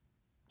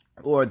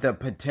or the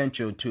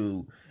potential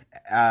to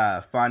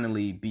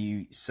finally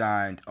be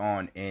signed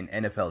on an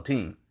NFL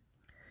team.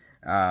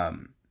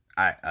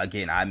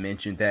 I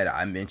mentioned that.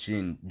 I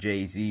mentioned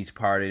Jay-Z's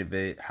part of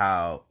it,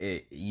 how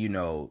it,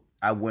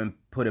 I wouldn't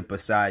put it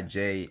beside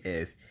Jay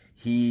if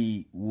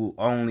he will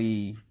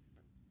only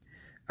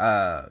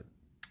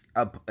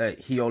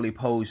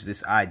posed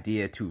this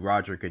idea to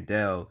Roger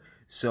Goodell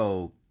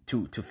so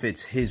to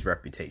fit his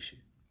reputation.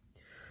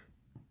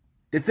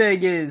 The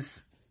thing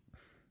is,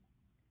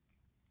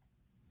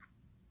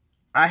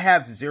 I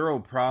have zero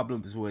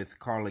problems with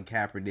Colin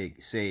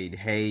Kaepernick saying,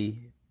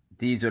 hey,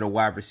 these are the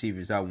wide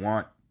receivers I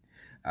want.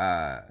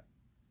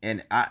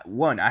 And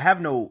I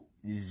have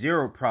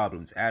zero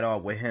problems at all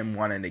with him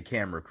wanting a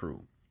camera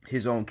crew,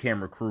 his own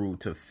camera crew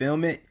to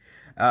film it,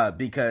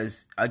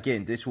 because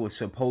again, this was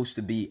supposed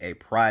to be a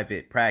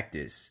private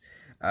practice,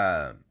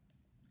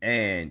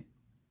 and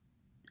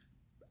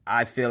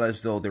I feel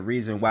as though the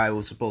reason why it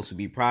was supposed to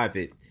be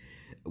private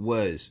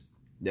was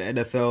the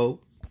NFL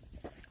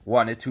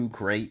wanted to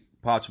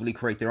possibly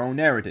create their own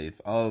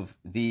narrative of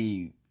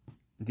the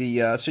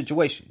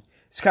situation.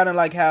 It's kind of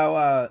like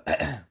how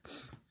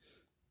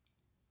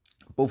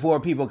before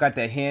people got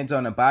their hands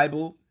on the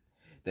Bible,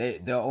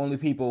 the only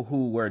people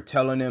who were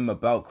telling them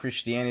about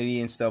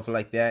Christianity and stuff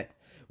like that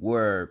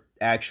were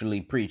actually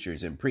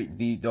preachers. And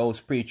those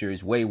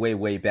preachers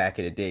way back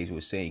in the days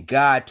were saying,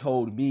 God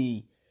told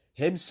me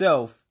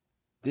himself,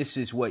 this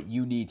is what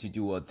you need to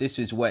do, or this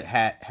is what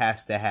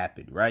has to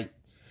happen, right?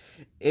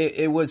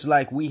 It was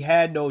like we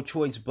had no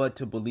choice but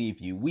to believe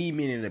you. We,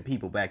 meaning the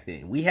people back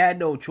then, we had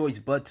no choice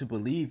but to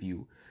believe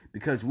you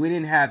because we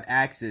didn't have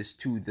access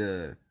to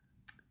the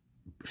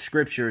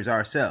scriptures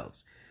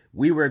ourselves.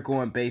 We were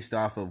going based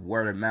off of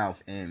word of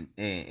mouth, and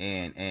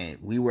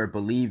we were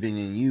believing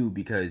in you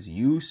because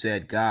you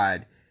said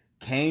God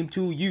came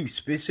to you,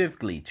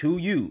 specifically to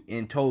you,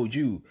 and told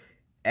you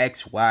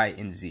X, Y,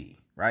 and Z,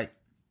 right?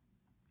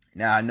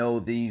 Now I know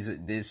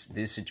this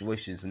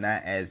situation is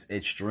not as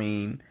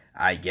extreme,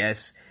 I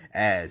guess,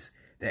 as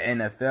the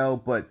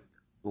NFL, but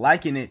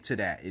liken it to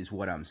that is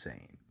what I'm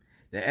saying.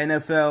 The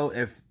NFL,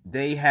 if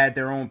they had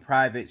their own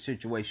private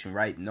situation,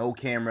 right, no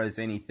cameras,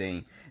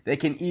 anything, they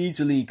can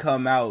easily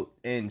come out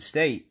and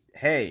state,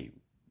 hey,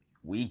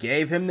 we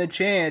gave him the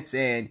chance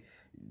and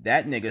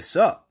that nigga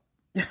sucked.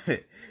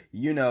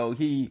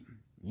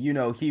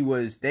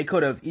 They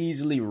could have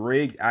easily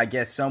rigged, I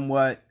guess,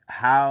 somewhat,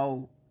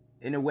 how,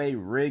 in a way,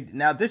 rigged.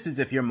 Now, this is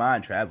if your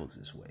mind travels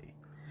this way.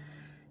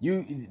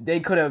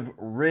 They could have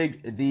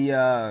rigged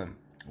the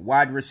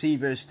wide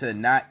receivers to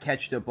not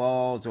catch the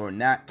balls or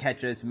not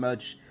catch as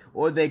much,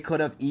 or they could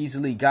have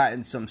easily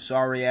gotten some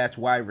sorry ass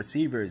wide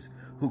receivers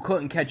who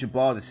couldn't catch a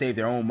ball to save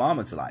their own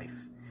mama's life.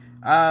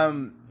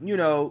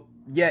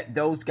 Yet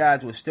those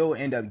guys will still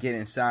end up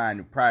getting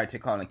signed prior to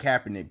Colin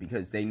Kaepernick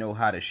because they know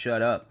how to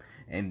shut up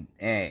and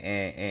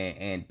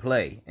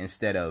play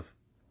instead of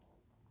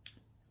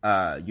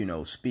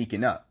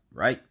speaking up,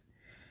 right?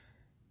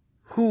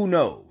 Who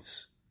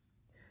knows?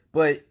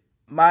 But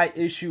my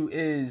issue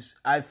is,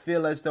 I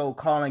feel as though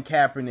Colin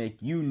Kaepernick,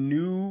 you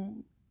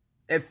knew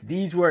if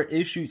these were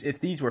issues, if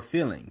these were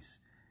feelings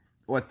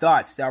or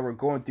thoughts that were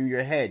going through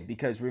your head.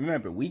 Because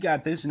remember, we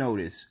got this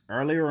notice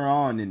earlier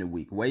on in the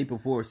week, way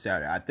before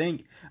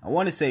Saturday. I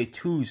want to say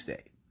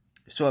Tuesday.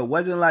 So it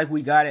wasn't like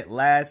we got it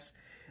last,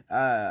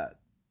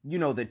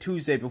 the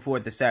Tuesday before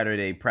the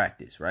Saturday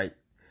practice, right?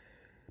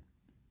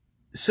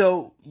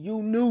 So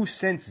you knew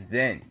since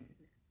then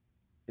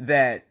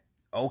that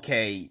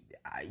okay,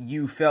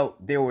 you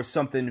felt there was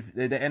something,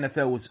 the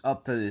NFL was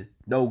up to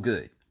no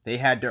good. They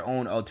had their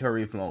own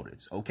ulterior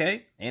motives,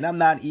 okay? And I'm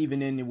not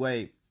even in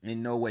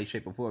no way,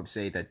 shape, or form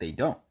say that they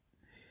don't.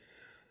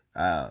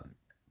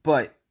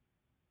 But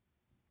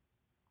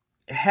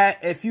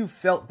if you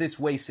felt this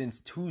way since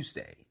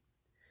Tuesday,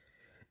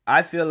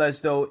 I feel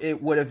as though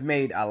it would have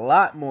made a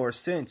lot more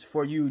sense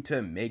for you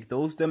to make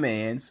those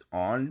demands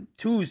on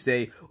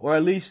Tuesday, or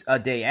at least a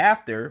day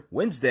after,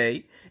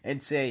 Wednesday,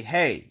 and say,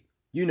 hey,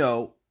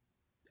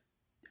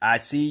 I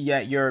see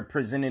that you're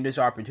presenting this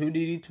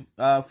opportunity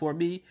for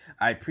me.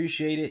 I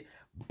appreciate it,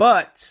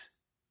 but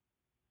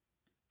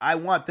I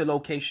want the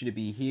location to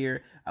be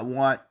here. I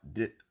want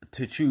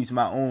to choose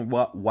my own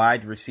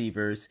wide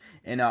receivers,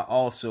 and I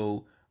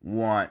also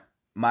want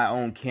my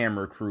own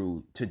camera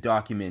crew to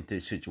document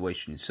this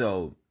situation.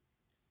 So,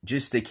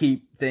 just to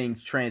keep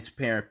things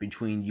transparent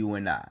between you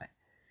and I.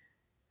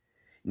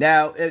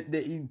 Now,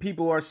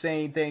 people are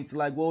saying things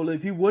like, well,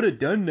 if he would have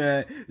done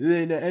that,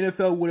 then the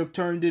NFL would have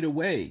turned it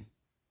away.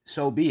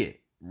 So be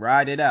it.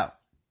 Ride it out.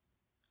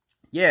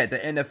 Yeah, the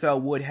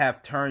NFL would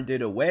have turned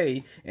it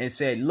away and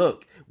said,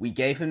 look, we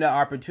gave him the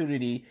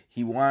opportunity.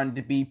 He wanted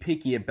to be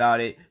picky about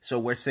it, so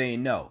we're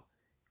saying no.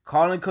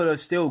 Colin could have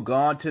still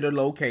gone to the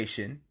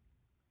location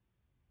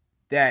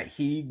that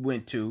he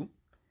went to,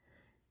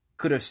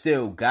 could have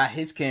still got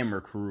his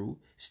camera crew,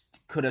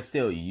 could have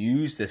still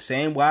used the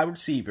same wide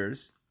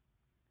receivers,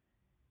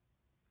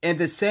 and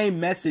the same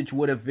message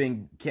would have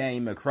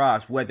came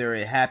across whether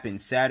it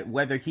happened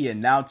whether he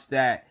announced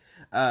that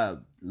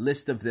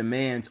list of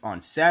demands on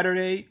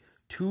Saturday,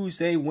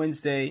 Tuesday,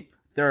 Wednesday,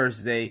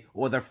 Thursday,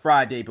 or the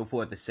Friday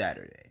before the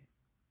Saturday.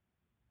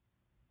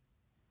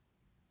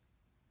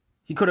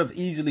 He could have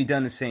easily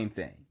done the same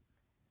thing.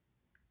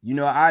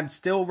 I'm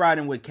still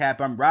riding with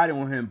Cap. I'm riding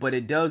with him, but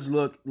it does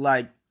look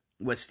like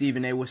what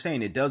Stephen A was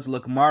saying. It does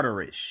look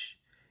martyrish.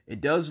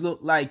 It does look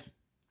like,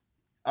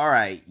 all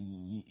right,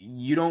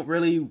 you don't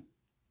really,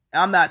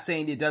 I'm not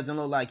saying it doesn't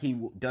look like he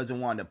doesn't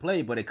want to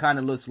play, but it kind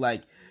of looks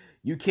like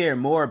you care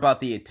more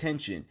about the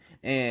attention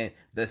and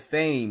the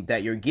fame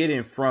that you're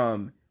getting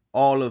from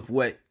all of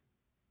what,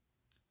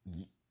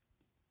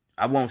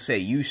 I won't say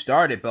you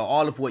started, but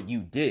all of what you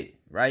did,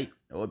 right?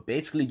 Or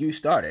basically you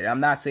started. I'm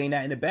not saying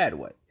that in a bad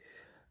way.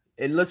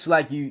 It looks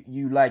like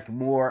you like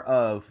more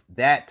of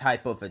that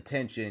type of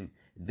attention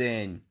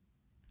than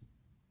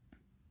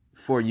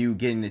for you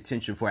getting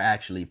attention for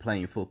actually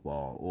playing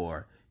football,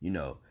 or,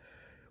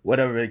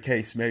 whatever the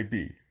case may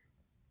be.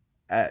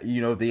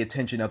 The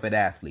attention of an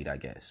athlete, I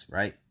guess,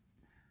 right?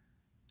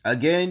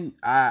 Again,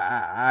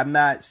 I'm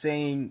not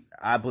saying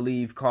I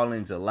believe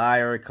Colin's a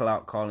liar,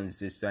 Colin's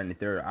this, that, and the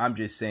third. I'm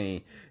just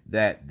saying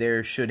that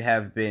there should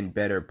have been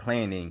better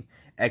planning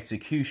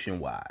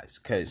execution-wise,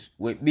 because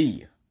with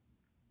me,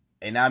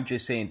 and I'm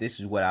just saying this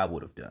is what I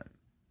would have done.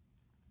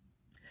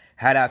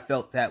 Had I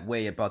felt that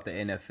way about the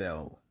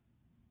NFL,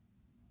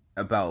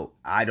 about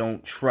I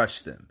don't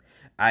trust them,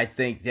 I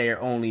think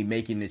they're only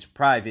making this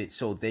private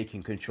so they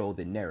can control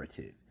the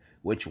narrative,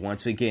 which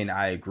once again,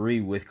 I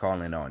agree with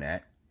Colin on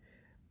that.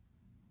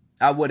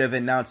 I would have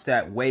announced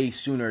that way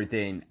sooner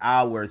than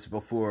hours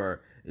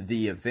before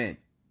the event.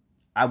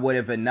 I would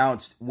have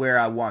announced where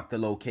I want the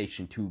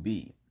location to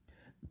be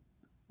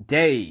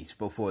days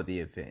before the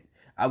event.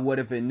 I would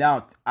have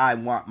announced I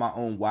want my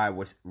own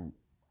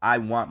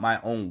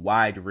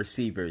wide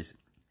receivers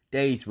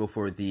days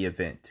before the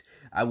event.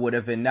 I would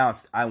have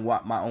announced I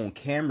want my own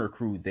camera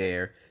crew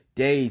there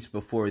days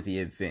before the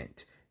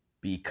event,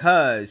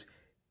 because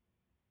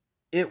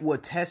it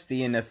would test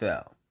the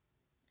NFL.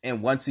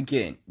 And once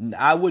again,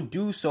 I would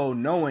do so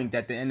knowing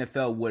that the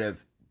NFL would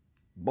have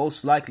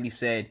most likely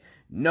said,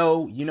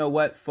 no, you know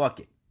what? Fuck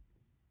it.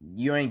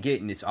 You ain't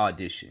getting this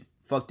audition.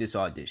 Fuck this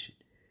audition.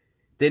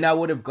 Then I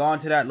would have gone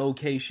to that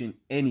location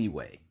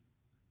anyway.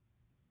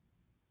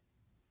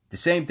 The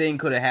same thing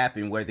could have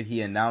happened whether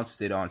he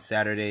announced it on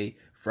Saturday,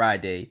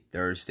 Friday,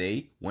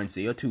 Thursday,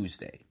 Wednesday, or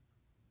Tuesday,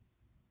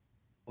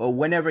 or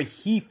whenever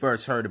he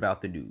first heard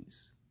about the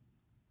news.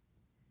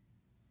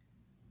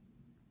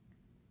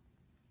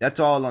 That's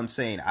all I'm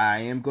saying. I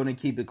am going to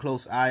keep a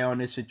close eye on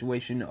this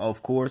situation,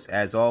 of course,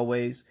 as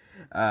always.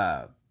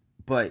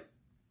 But,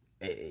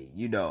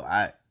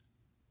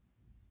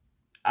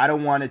 I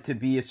don't want it to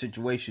be a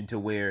situation to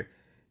where,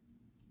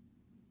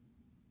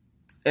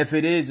 if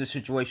it is a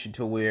situation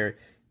to where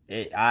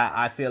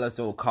I feel as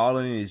though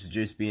Colin is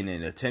just being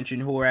an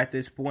attention whore at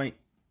this point,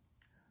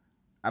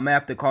 I'm going to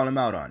have to call him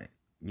out on it.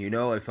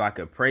 If I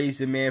could praise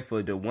the man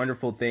for the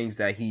wonderful things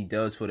that he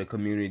does for the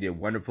community, the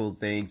wonderful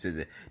things,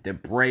 and the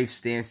brave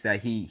stance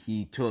that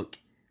he took,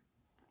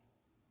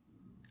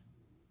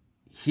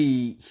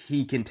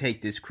 he can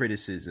take this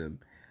criticism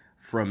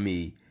from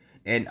me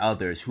and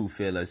others who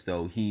feel as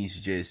though he's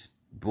just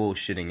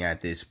bullshitting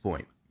at this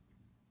point.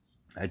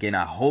 Again,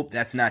 I hope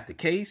that's not the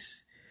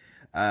case.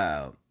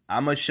 I'm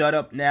going to shut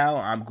up now.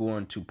 I'm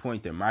going to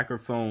point the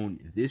microphone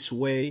this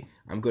way.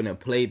 I'm going to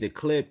play the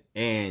clip,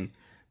 and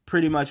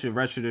pretty much the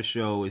rest of the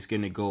show is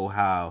going to go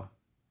how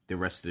the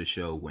rest of the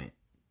show went.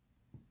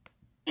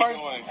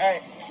 Hey,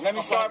 let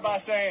me start by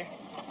saying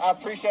I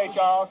appreciate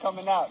y'all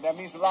coming out. That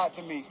means a lot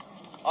to me.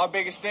 Our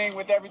biggest thing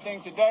with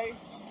everything today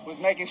was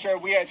making sure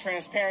we had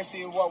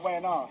transparency in what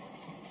went on.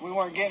 We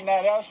weren't getting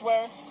that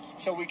elsewhere,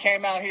 so we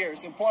came out here.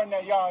 It's important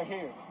that y'all are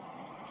here.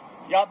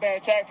 Y'all been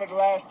attacked for the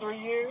last 3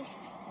 years.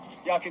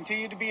 Y'all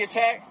continue to be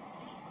attacked.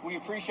 We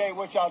appreciate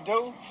what y'all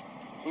do.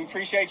 We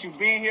appreciate you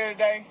being here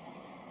today.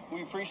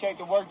 We appreciate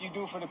the work you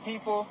do for the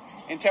people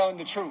and telling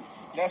the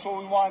truth. That's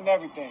what we want in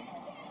everything.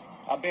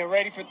 I've been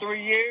ready for 3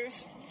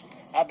 years.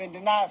 I've been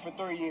denied for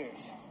 3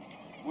 years.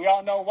 We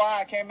all know why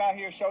I came out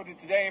here, showed it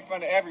today in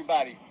front of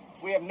everybody.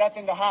 We have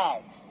nothing to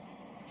hide.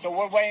 So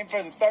we're waiting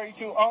for the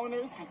 32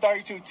 owners, the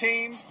 32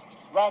 teams,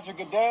 Roger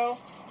Goodell,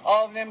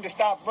 all of them to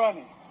stop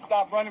running.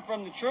 Stop running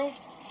from the truth.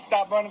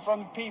 Stop running from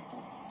the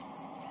people.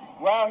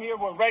 We're out here.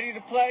 We're ready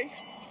to play.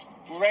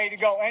 We're ready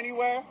to go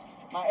anywhere.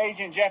 My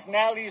agent, Jeff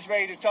Nally, is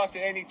ready to talk to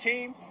any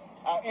team.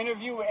 I'll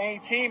interview with any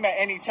team at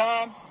any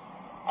time.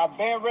 I've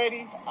been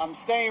ready. I'm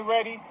staying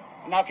ready.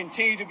 And I'll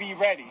continue to be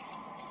ready.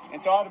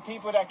 And to all the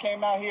people that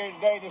came out here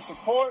today to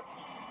support,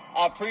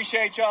 I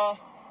appreciate y'all.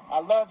 I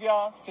love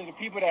y'all. To the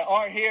people that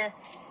aren't here,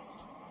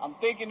 I'm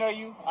thinking of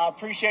you. I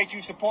appreciate you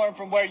supporting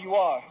from where you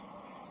are.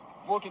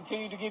 We'll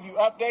continue to give you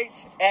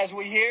updates as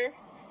we hear.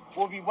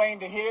 We'll be waiting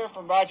to hear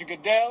from Roger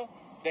Goodell,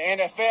 the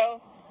NFL,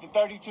 the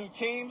 32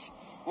 teams.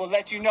 We'll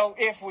let you know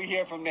if we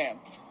hear from them.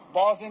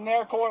 Ball's in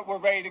their court. We're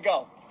ready to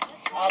go.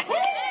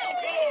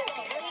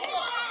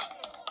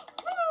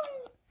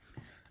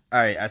 All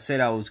right, I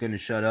said I was going to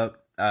shut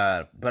up,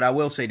 but I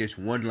will say this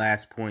one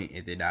last point,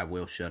 and then I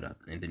will shut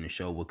up, and then the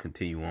show will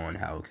continue on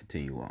how it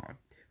continue on,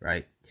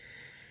 right?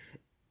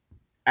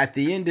 At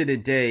the end of the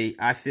day,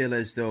 I feel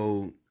as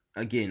though,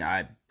 again,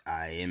 I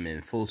am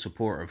in full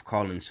support of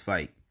Colin's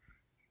fight,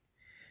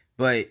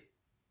 but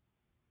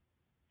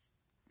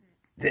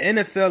the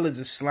NFL is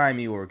a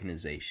slimy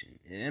organization.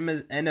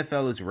 The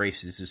NFL is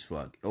racist as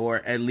fuck,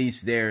 or at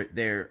least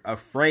they're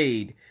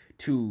afraid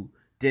to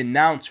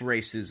denounce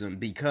racism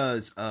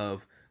because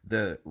of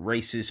the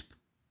racist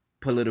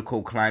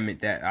political climate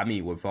that, I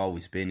mean, we've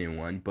always been in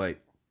one, but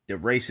the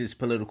racist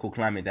political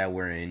climate that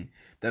we're in.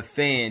 The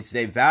fans,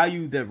 they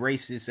value the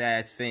racist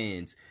ass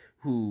fans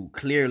who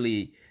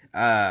clearly,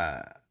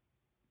 don't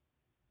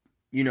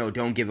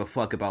give a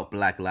fuck about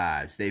black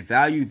lives. They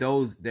value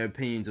their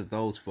opinions of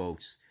those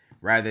folks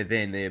rather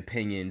than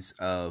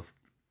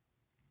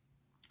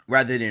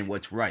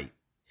what's right.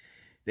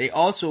 They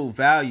also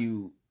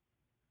value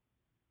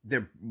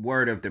the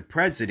word of the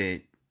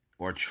president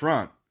or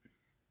Trump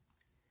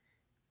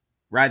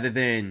rather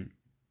than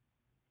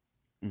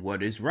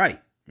what is right.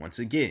 Once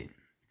again,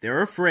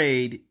 they're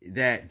afraid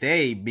that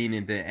they,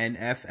 meaning the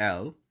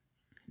NFL,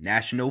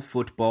 National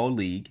Football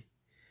League,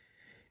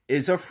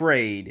 is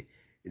afraid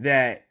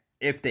that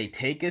if they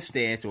take a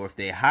stance or if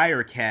they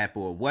hire Cap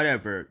or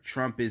whatever,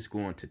 Trump is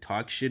going to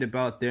talk shit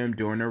about them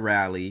during a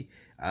rally,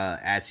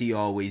 as he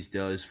always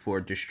does for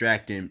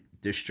distraction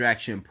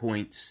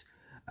points,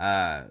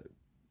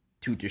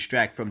 to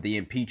distract from the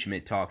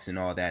impeachment talks and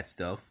all that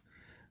stuff.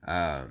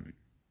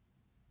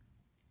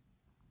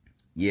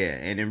 Yeah,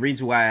 and the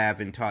reason why I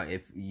haven't talked,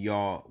 if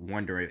y'all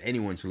wondering, if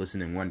anyone's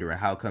listening wondering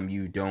how come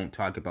you don't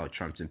talk about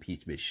Trump's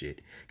impeachment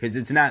shit, because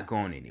it's not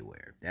going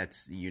anywhere.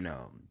 That's,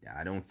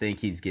 I don't think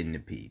he's getting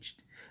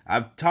impeached.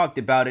 I've talked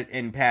about it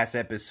in past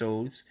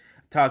episodes,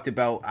 talked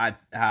about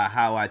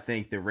how I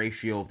think the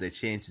ratio of the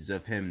chances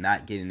of him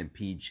not getting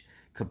impeached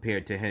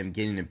compared to him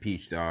getting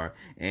impeached are,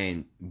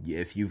 and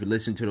if you've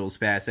listened to those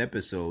past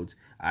episodes,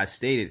 I've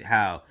stated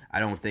how I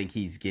don't think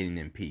he's getting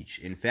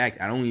impeached. In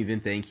fact, I don't even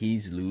think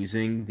he's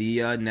losing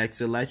the next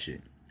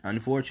election,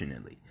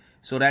 unfortunately.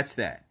 So that's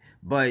that.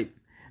 But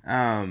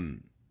my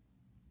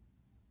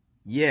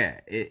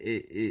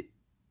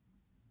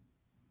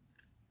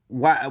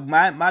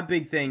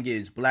big thing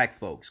is black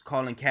folks,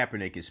 Colin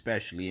Kaepernick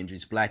especially, and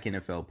just black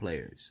NFL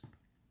players.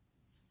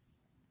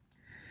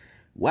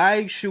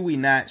 Why should we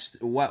not?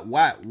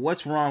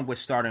 What's wrong with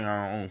starting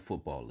our own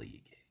football league?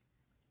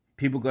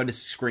 People going to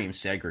scream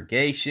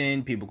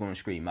segregation. People going to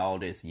scream all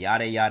this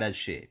yada yada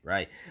shit,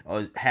 right?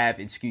 Or have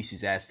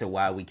excuses as to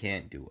why we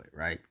can't do it,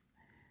 right?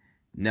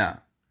 No.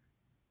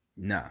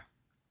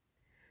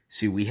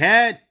 See, we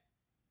have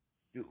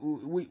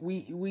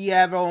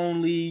our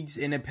own leagues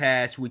in the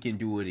past. We can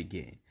do it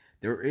again.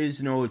 There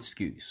is no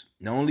excuse.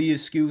 The only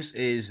excuse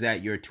is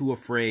that you're too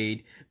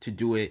afraid to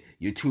do it.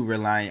 You're too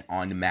reliant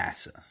on the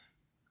massa.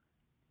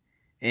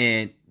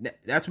 And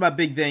that's my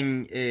big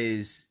thing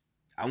is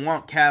I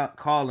want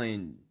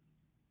Colin,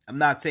 I'm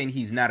not saying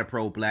he's not a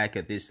pro-black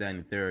at this, that, and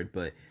the third,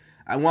 but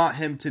I want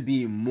him to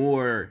be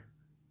more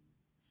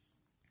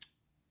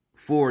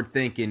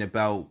forward-thinking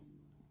about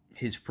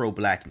his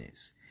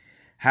pro-blackness.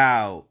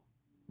 How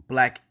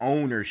black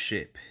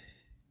ownership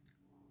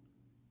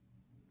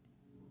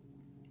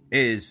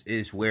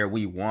is where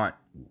we want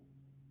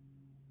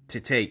to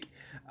take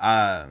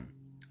our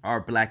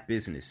black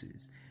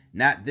businesses.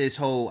 Not this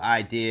whole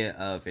idea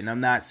of, and I'm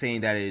not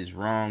saying that it is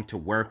wrong to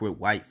work with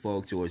white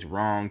folks, or it's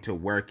wrong to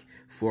work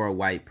for a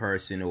white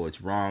person, or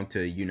it's wrong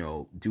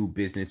to, do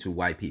business with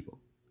white people.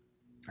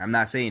 I'm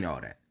not saying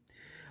all that.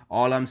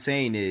 All I'm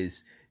saying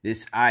is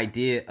this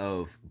idea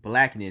of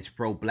blackness,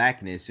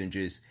 pro-blackness, and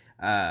just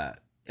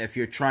if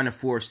you're trying to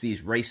force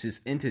these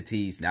racist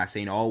entities, not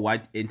saying all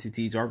white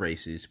entities are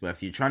racist, but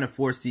if you're trying to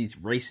force these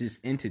racist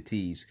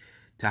entities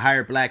to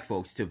hire black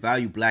folks, to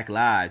value black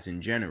lives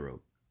in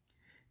general,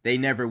 they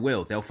never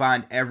will. They'll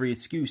find every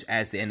excuse,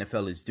 as the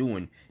NFL is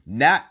doing,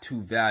 not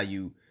to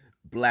value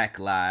black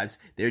lives.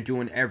 They're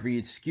doing every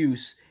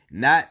excuse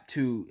not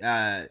to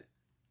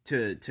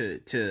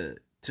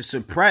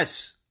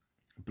suppress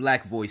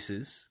black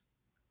voices.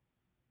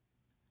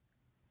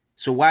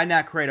 So why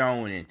not create our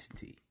own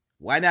entity?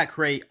 Why not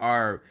create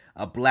a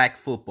black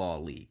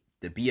football league,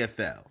 the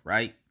BFL,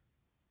 right?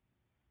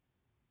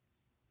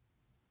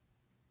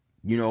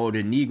 You know,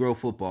 the Negro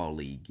Football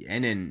League,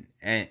 and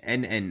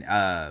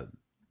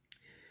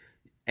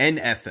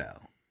NFL,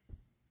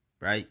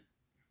 right?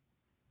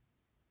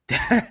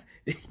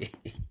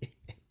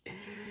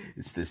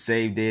 It's the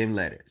same damn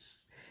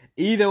letters.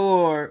 Either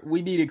or,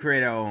 we need to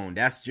create our own.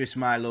 That's just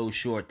my little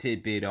short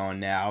tidbit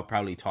on that. I'll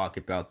probably talk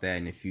about that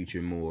in the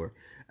future more.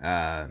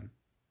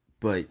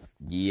 But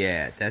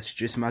yeah, that's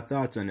just my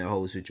thoughts on the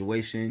whole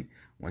situation.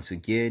 Once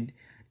again,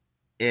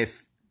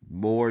 if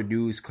more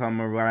news come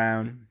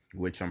around,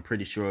 which I'm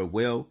pretty sure it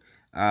will,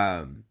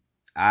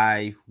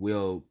 I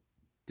will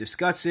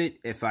discuss it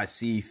if I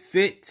see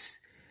fit,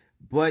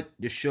 but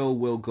the show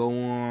will go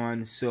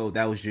on. So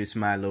that was just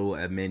my little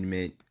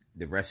amendment.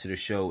 The rest of the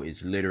show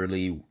is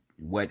literally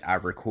what I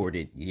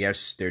recorded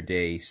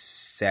yesterday,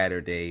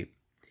 Saturday,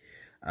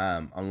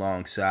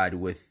 alongside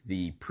with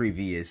the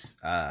previous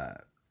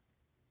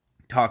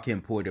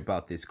talking point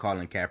about this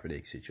Colin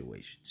Kaepernick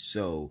situation.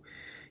 So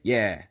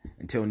yeah,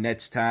 until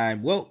next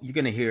time, well, you're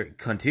going to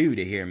continue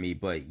to hear me,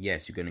 but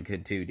yes, you're going to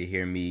continue to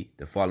hear me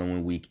the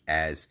following week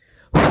as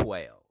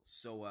well.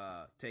 So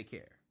take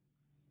care.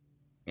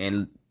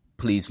 And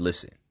please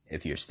listen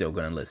if you're still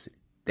going to listen.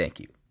 Thank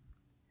you.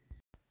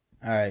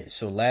 All right,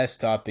 so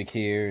last topic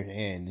here,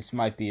 and this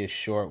might be a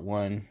short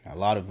one. A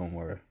lot of them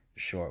were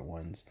short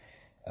ones.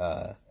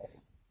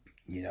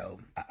 You know,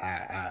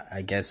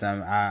 I guess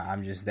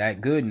I'm just that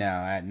good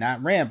now at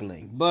not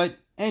rambling. But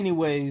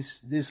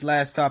anyways, this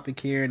last topic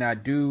here, and I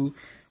do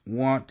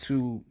want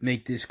to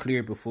make this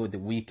clear before the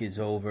week is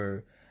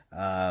over.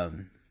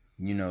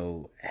 You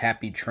know,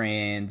 happy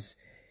Trans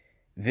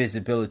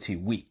Visibility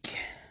Week.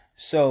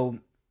 So,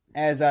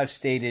 as I've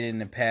stated in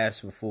the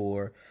past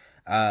before,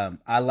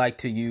 I like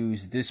to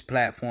use this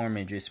platform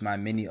and just my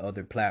many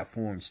other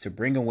platforms to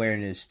bring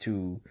awareness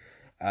to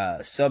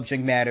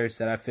subject matters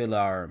that I feel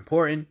are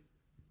important.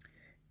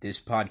 This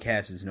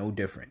podcast is no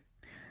different.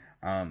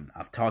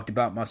 I've talked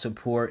about my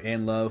support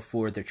and love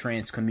for the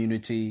trans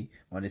community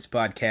on this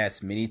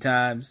podcast many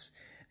times.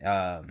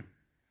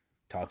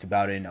 Talked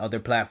about it in other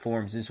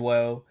platforms as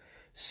well.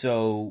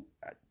 So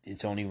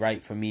it's only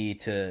right for me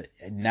to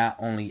not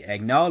only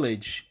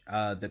acknowledge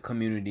the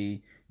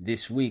community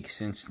this week,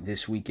 since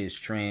this week is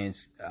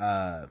Trans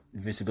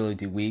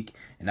Visibility Week.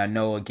 And I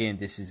know, again,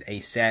 this is a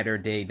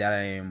Saturday that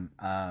I am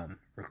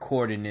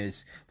recording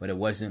this, but it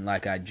wasn't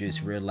like I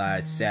just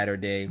realized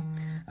Saturday.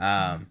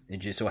 It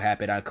just so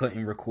happened I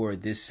couldn't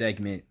record this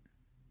segment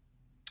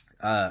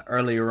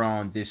earlier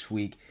on this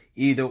week.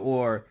 Either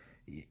or,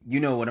 you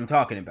know what I'm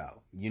talking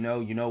about. You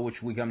know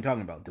which week I'm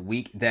talking about. The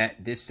week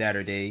that this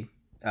Saturday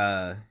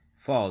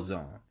falls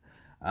on.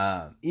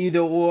 Either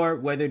or,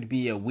 whether it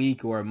be a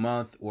week or a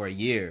month or a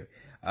year.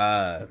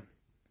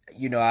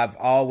 You know, I've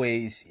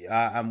always,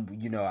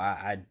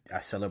 I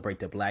celebrate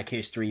the Black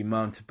History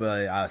Month,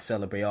 but I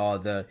celebrate all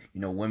the,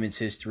 Women's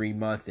History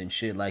Month and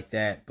shit like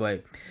that.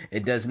 But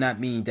it does not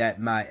mean that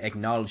my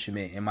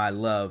acknowledgement and my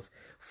love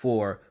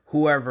for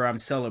whoever I'm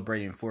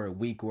celebrating for a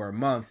week or a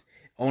month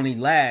only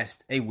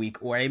lasts a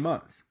week or a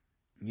month.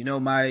 You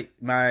know, my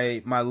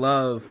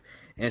love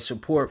and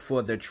support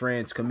for the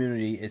trans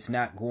community, it's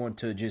not going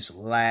to just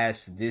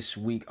last this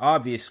week.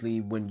 Obviously,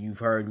 when you've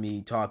heard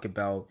me talk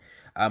about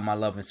my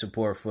love and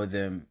support for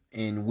them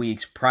in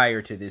weeks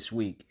prior to this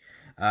week.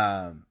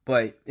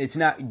 But it's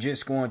not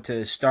just going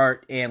to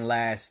start and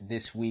last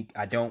this week.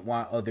 I don't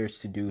want others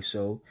to do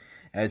so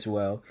as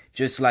well.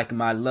 Just like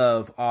my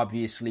love,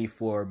 obviously,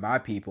 for my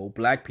people,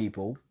 Black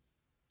people,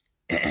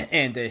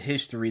 and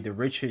the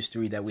rich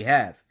history that we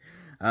have,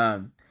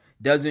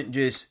 doesn't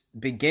just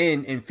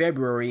begin in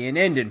February and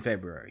end in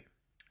February.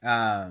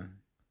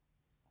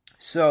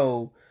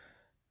 So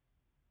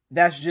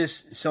that's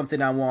just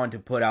something I wanted to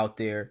put out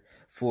there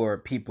for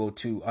people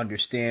to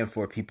understand,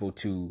 for people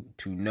to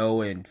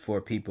know, and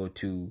for people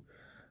to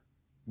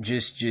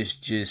just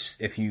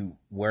if you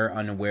were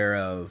unaware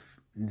of,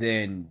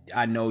 then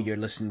I know you're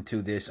listening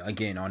to this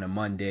again on a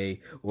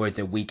Monday or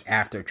the week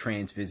after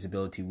Trans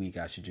Visibility Week,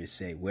 I should just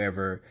say,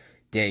 wherever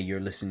day you're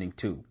listening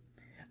to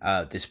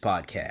this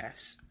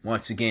podcast.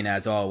 Once again,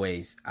 as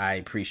always, I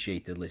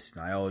appreciate the listen.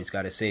 I always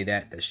got to say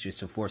that. That's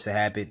just a force of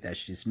habit.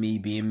 That's just me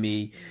being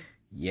me.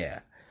 Yeah.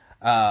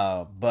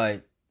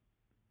 But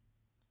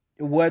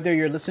whether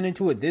you're listening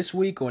to it this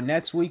week or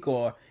next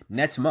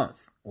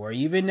month or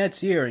even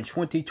next year in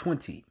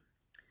 2020,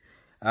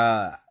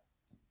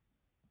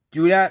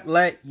 Do not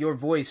let your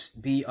voice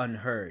be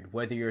unheard,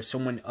 whether you're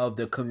someone of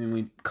the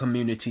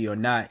community or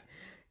not.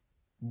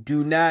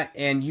 Do not,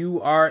 and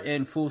you are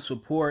in full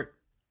support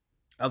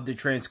of the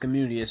trans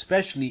community,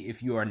 especially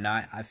if you are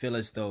not. I feel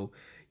as though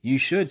you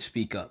should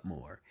speak up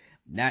more,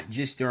 not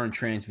just during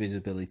Trans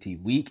Visibility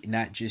Week,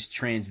 not just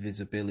Trans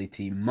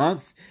Visibility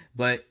Month,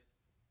 but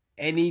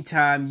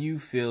anytime you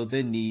feel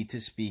the need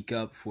to speak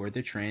up for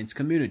the trans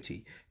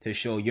community, to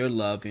show your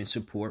love and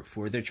support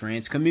for the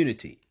trans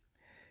community.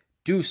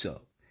 Do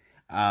so.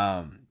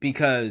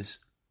 Because,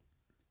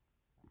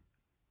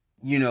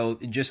 you know,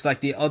 just like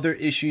the other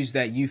issues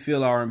that you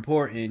feel are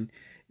important,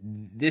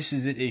 this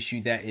is an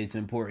issue that is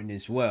important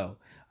as well.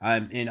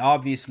 And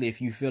obviously, if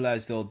you feel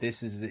as though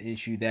this is an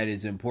issue that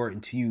is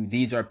important to you,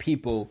 these are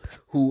people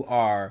who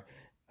are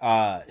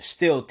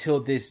still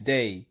till this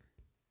day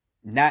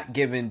not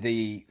given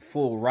the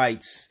full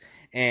rights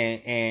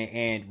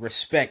and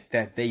respect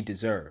that they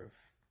deserve.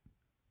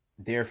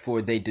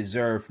 Therefore, they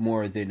deserve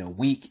more than a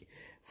week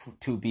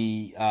to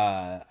be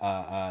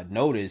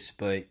noticed.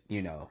 But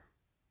you know,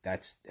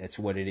 that's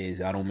what it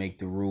is. I don't make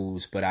the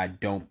rules, but I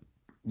don't,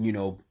 you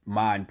know,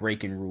 mind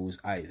breaking rules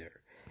either.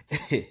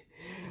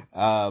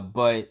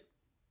 But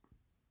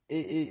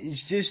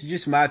it's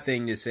just my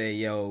thing to say,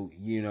 yo,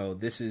 you know,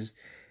 this is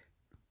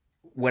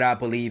what I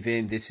believe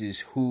in. This is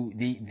who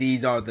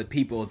these are the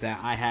people that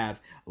I have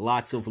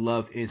lots of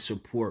love and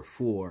support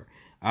for.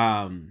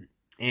 And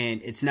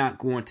it's not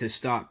going to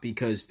stop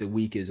because the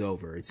week is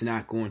over. It's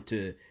not going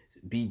to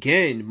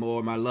begin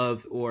more. My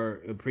love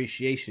or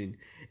appreciation,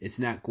 it's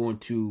not going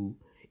to,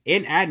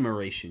 in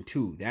admiration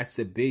too. That's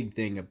the big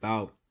thing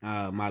about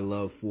my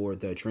love for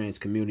the trans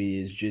community,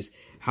 is just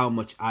how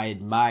much I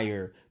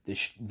admire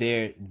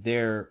their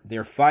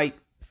fight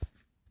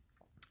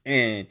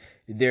and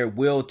their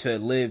will to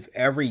live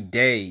every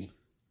day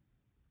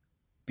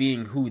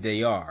being who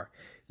they are.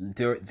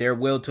 Their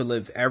will to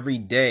live every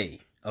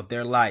day of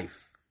their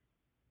life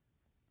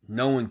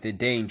knowing the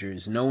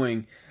dangers,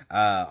 knowing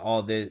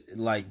all the,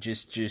 like,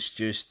 just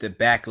the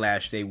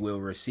backlash they will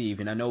receive.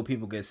 And I know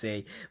people can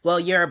say, well,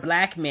 you're a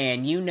black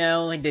man, you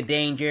know the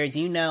dangers,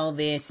 you know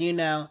this, you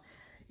know.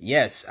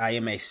 Yes, I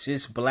am a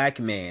cis black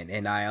man,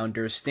 and I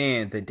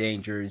understand the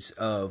dangers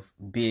of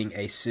being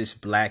a cis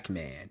black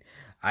man.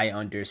 I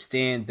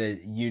understand the,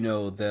 you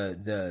know,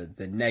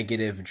 the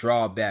negative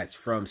drawbacks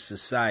from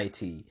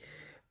society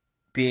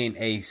being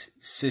a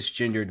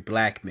cisgendered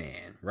black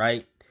man,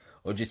 right?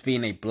 Or just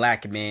being a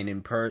black man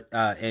in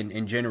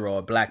general,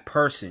 a black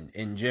person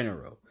in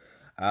general.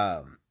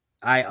 I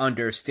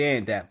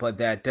understand that, but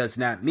that does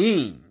not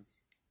mean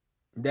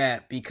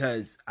that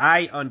because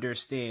I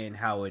understand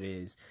how it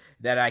is,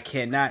 that I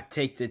cannot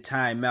take the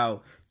time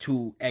out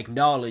to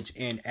acknowledge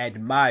and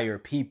admire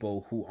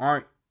people who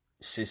aren't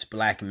cis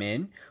black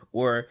men,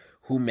 or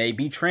who may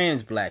be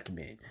trans black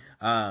men,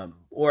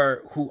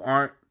 or who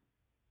aren't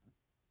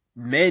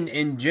men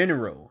in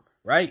general,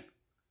 right?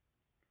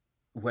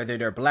 Whether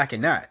they're black or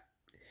not.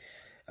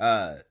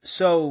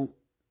 So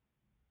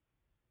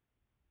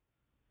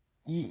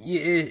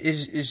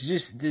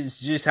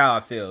it's just how I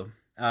feel.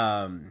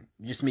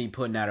 Just me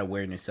putting that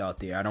awareness out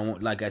there. I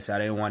don't, like I said,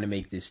 I didn't want to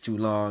make this too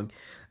long.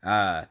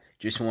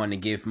 Just want to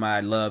give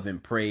my love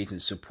and praise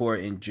and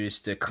support, and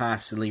just to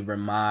constantly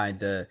remind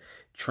the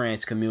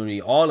trans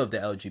community, all of the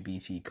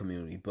LGBT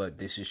community, but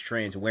this is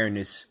Trans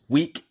Awareness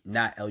Week,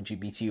 not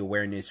LGBT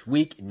Awareness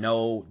Week.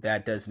 No,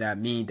 that does not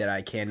mean that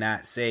I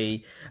cannot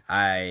say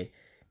I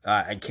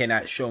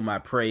cannot show my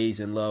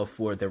praise and love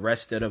for the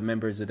rest of the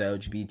members of the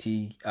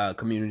LGBT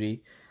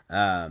community.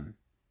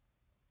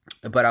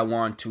 But I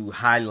want to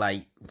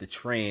highlight the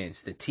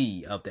trans, the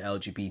T of the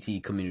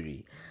LGBT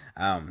community,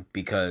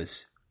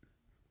 because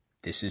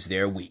this is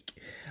their week.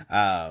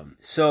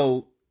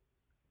 So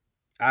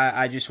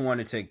I just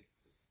wanted to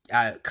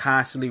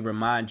constantly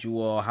remind you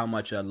all how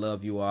much I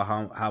love you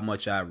all, how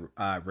much I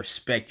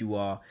respect you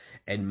all,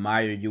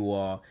 admire you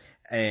all,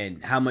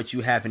 and how much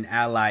you have an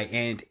ally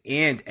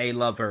and a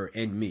lover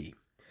in me.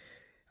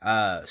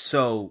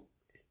 So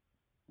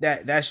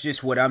that's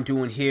just what I'm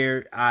doing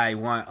here. I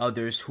want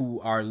others who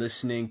are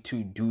listening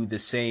to do the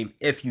same.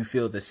 If you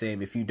feel the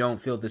same, if you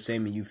don't feel the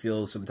same and you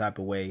feel some type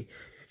of way,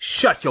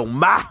 shut your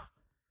mouth.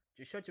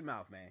 Just shut your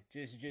mouth, man.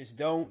 Just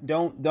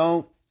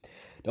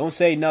don't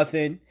say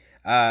nothing.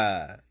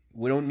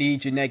 We don't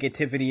need your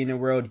negativity in the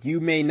world. You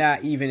may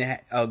not even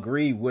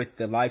agree with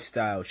the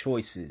lifestyle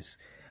choices,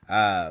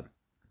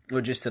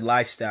 or just the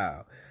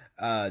lifestyle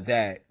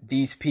that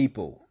these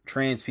people,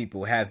 trans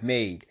people, have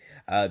made,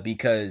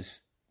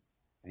 because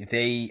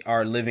they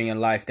are living a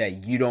life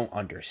that you don't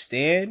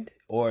understand,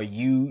 or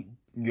you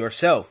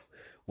yourself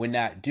would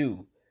not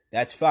do.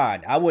 That's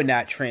fine. I would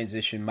not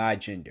transition my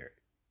gender,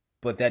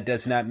 but that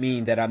does not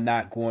mean that I'm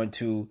not going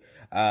to,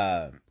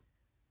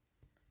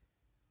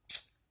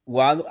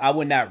 well, I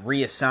would not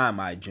reassign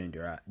my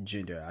gender,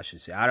 I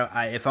should say.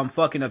 If I'm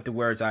fucking up the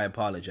words, I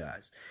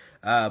apologize.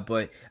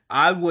 But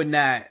I would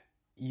not,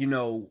 you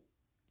know,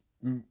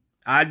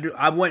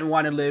 I wouldn't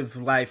want to live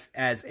life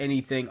as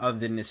anything other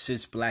than the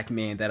cis black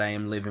man that I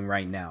am living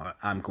right now.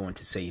 I'm going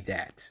to say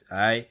that. All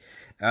right.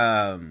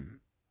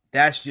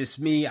 That's just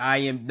me. I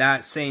am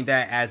not saying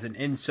that as an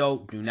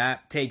insult. Do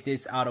not take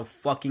this out of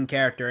fucking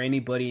character or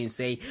anybody and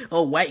say,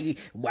 oh,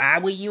 why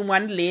would you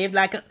want to live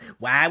like a,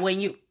 why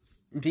wouldn't you?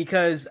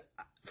 Because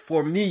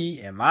for me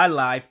in my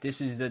life,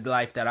 this is the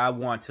life that I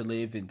want to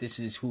live, and this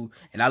is who,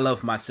 and I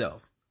love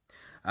myself.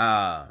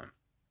 And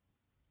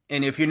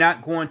if you're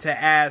not going to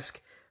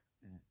ask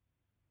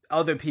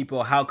other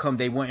people how come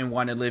they wouldn't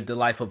want to live the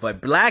life of a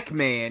black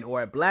man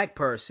or a black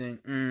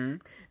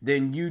person,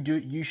 then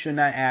you should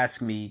not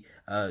ask me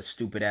a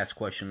stupid ass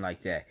question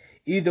like that.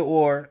 Either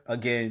or,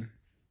 again,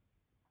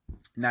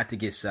 not to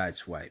get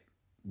sideswiped.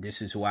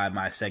 This is why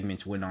my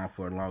segments went on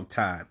for a long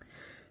time,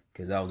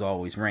 because I was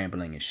always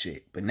rambling and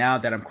shit. But now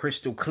that I'm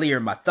crystal clear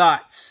in my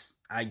thoughts,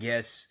 I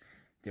guess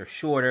they're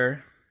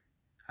shorter.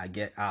 I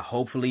get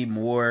hopefully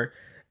more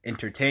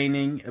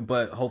entertaining,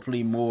 but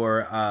hopefully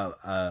more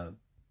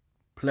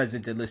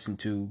pleasant to listen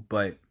to.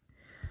 But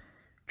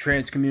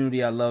trans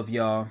community, I love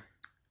y'all.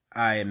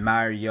 I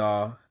admire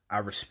y'all. I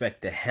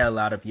respect the hell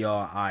out of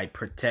y'all. I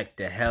protect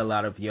the hell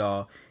out of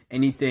y'all.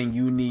 Anything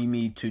you need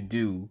me to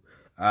do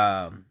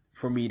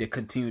for me to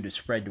continue to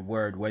spread the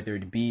word, whether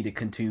it be to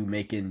continue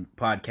making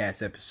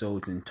podcast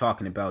episodes and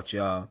talking about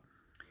y'all,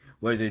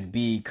 whether it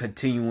be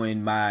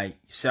continuing my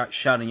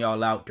shouting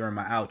y'all out during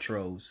my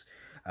outros,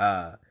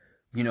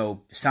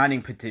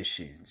 signing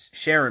petitions,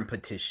 sharing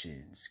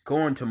petitions,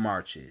 going to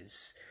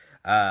marches,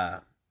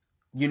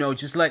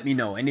 just let me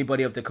know.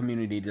 Anybody of the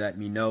community, let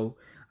me know,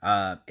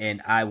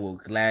 and I will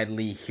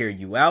gladly hear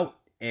you out,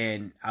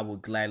 and I will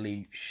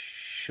gladly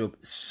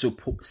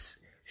support.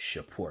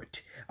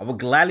 I will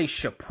gladly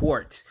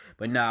support,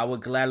 but no, I will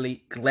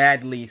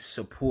gladly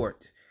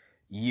support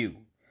you,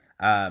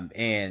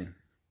 and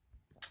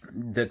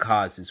the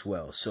cause as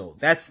well. So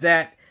that's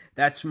that.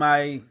 That's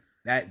my.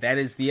 That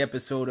is the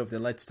episode of the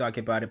Let's Talk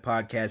About It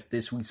podcast.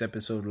 This week's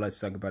episode of Let's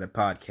Talk About It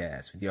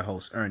podcast with your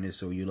host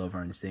Ernest, or you love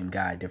Ernest, same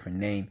guy, different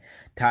name.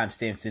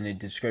 Timestamps in the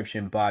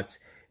description box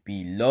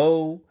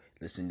below.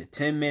 Listen to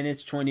 10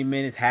 minutes, 20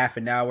 minutes, half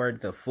an hour,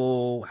 the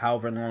full,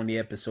 however long the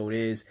episode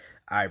is.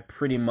 I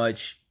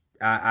appreciate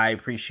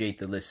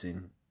the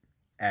listen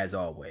as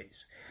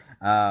always.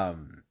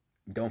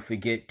 Don't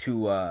forget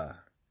to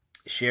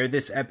share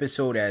this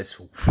episode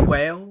as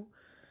well.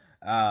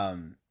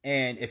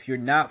 And if you're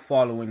not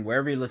following,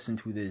 wherever you listen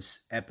to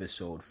this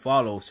episode,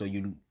 follow so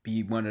you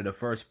be one of the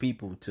first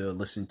people to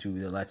listen to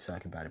the Let's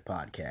Talk About It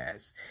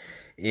podcast.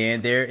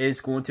 And there is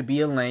going to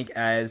be a link,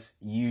 as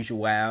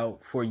usual,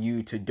 for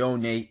you to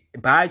donate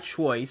by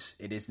choice.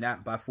 It is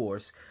not by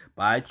force,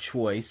 by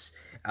choice.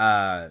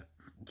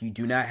 You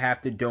do not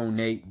have to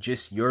donate.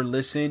 Just your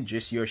listen,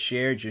 just your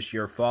share, just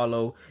your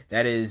follow.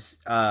 That is,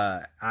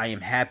 I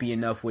am happy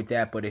enough with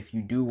that. But if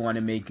you do want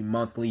to make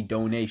monthly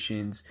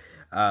donations,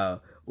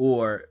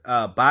 or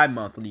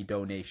bi-monthly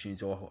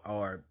donations,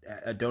 or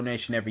a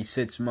donation every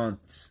 6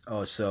 months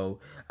or so,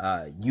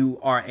 you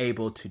are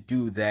able to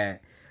do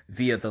that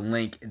via the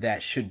link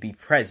that should be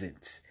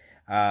present,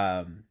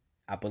 I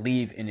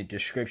believe, in the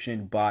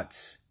description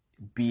box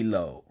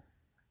below.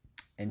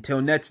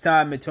 Until next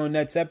time, until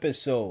next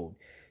episode,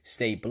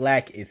 stay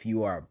black if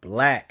you are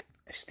black.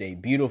 Stay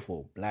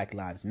beautiful. Black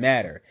lives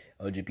matter.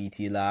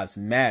 LGBT lives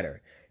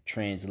matter.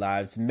 Trans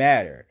lives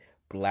matter.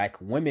 Black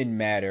women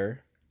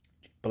matter.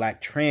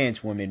 Black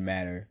trans women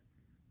matter.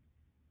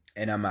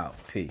 And I'm out.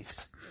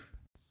 Peace.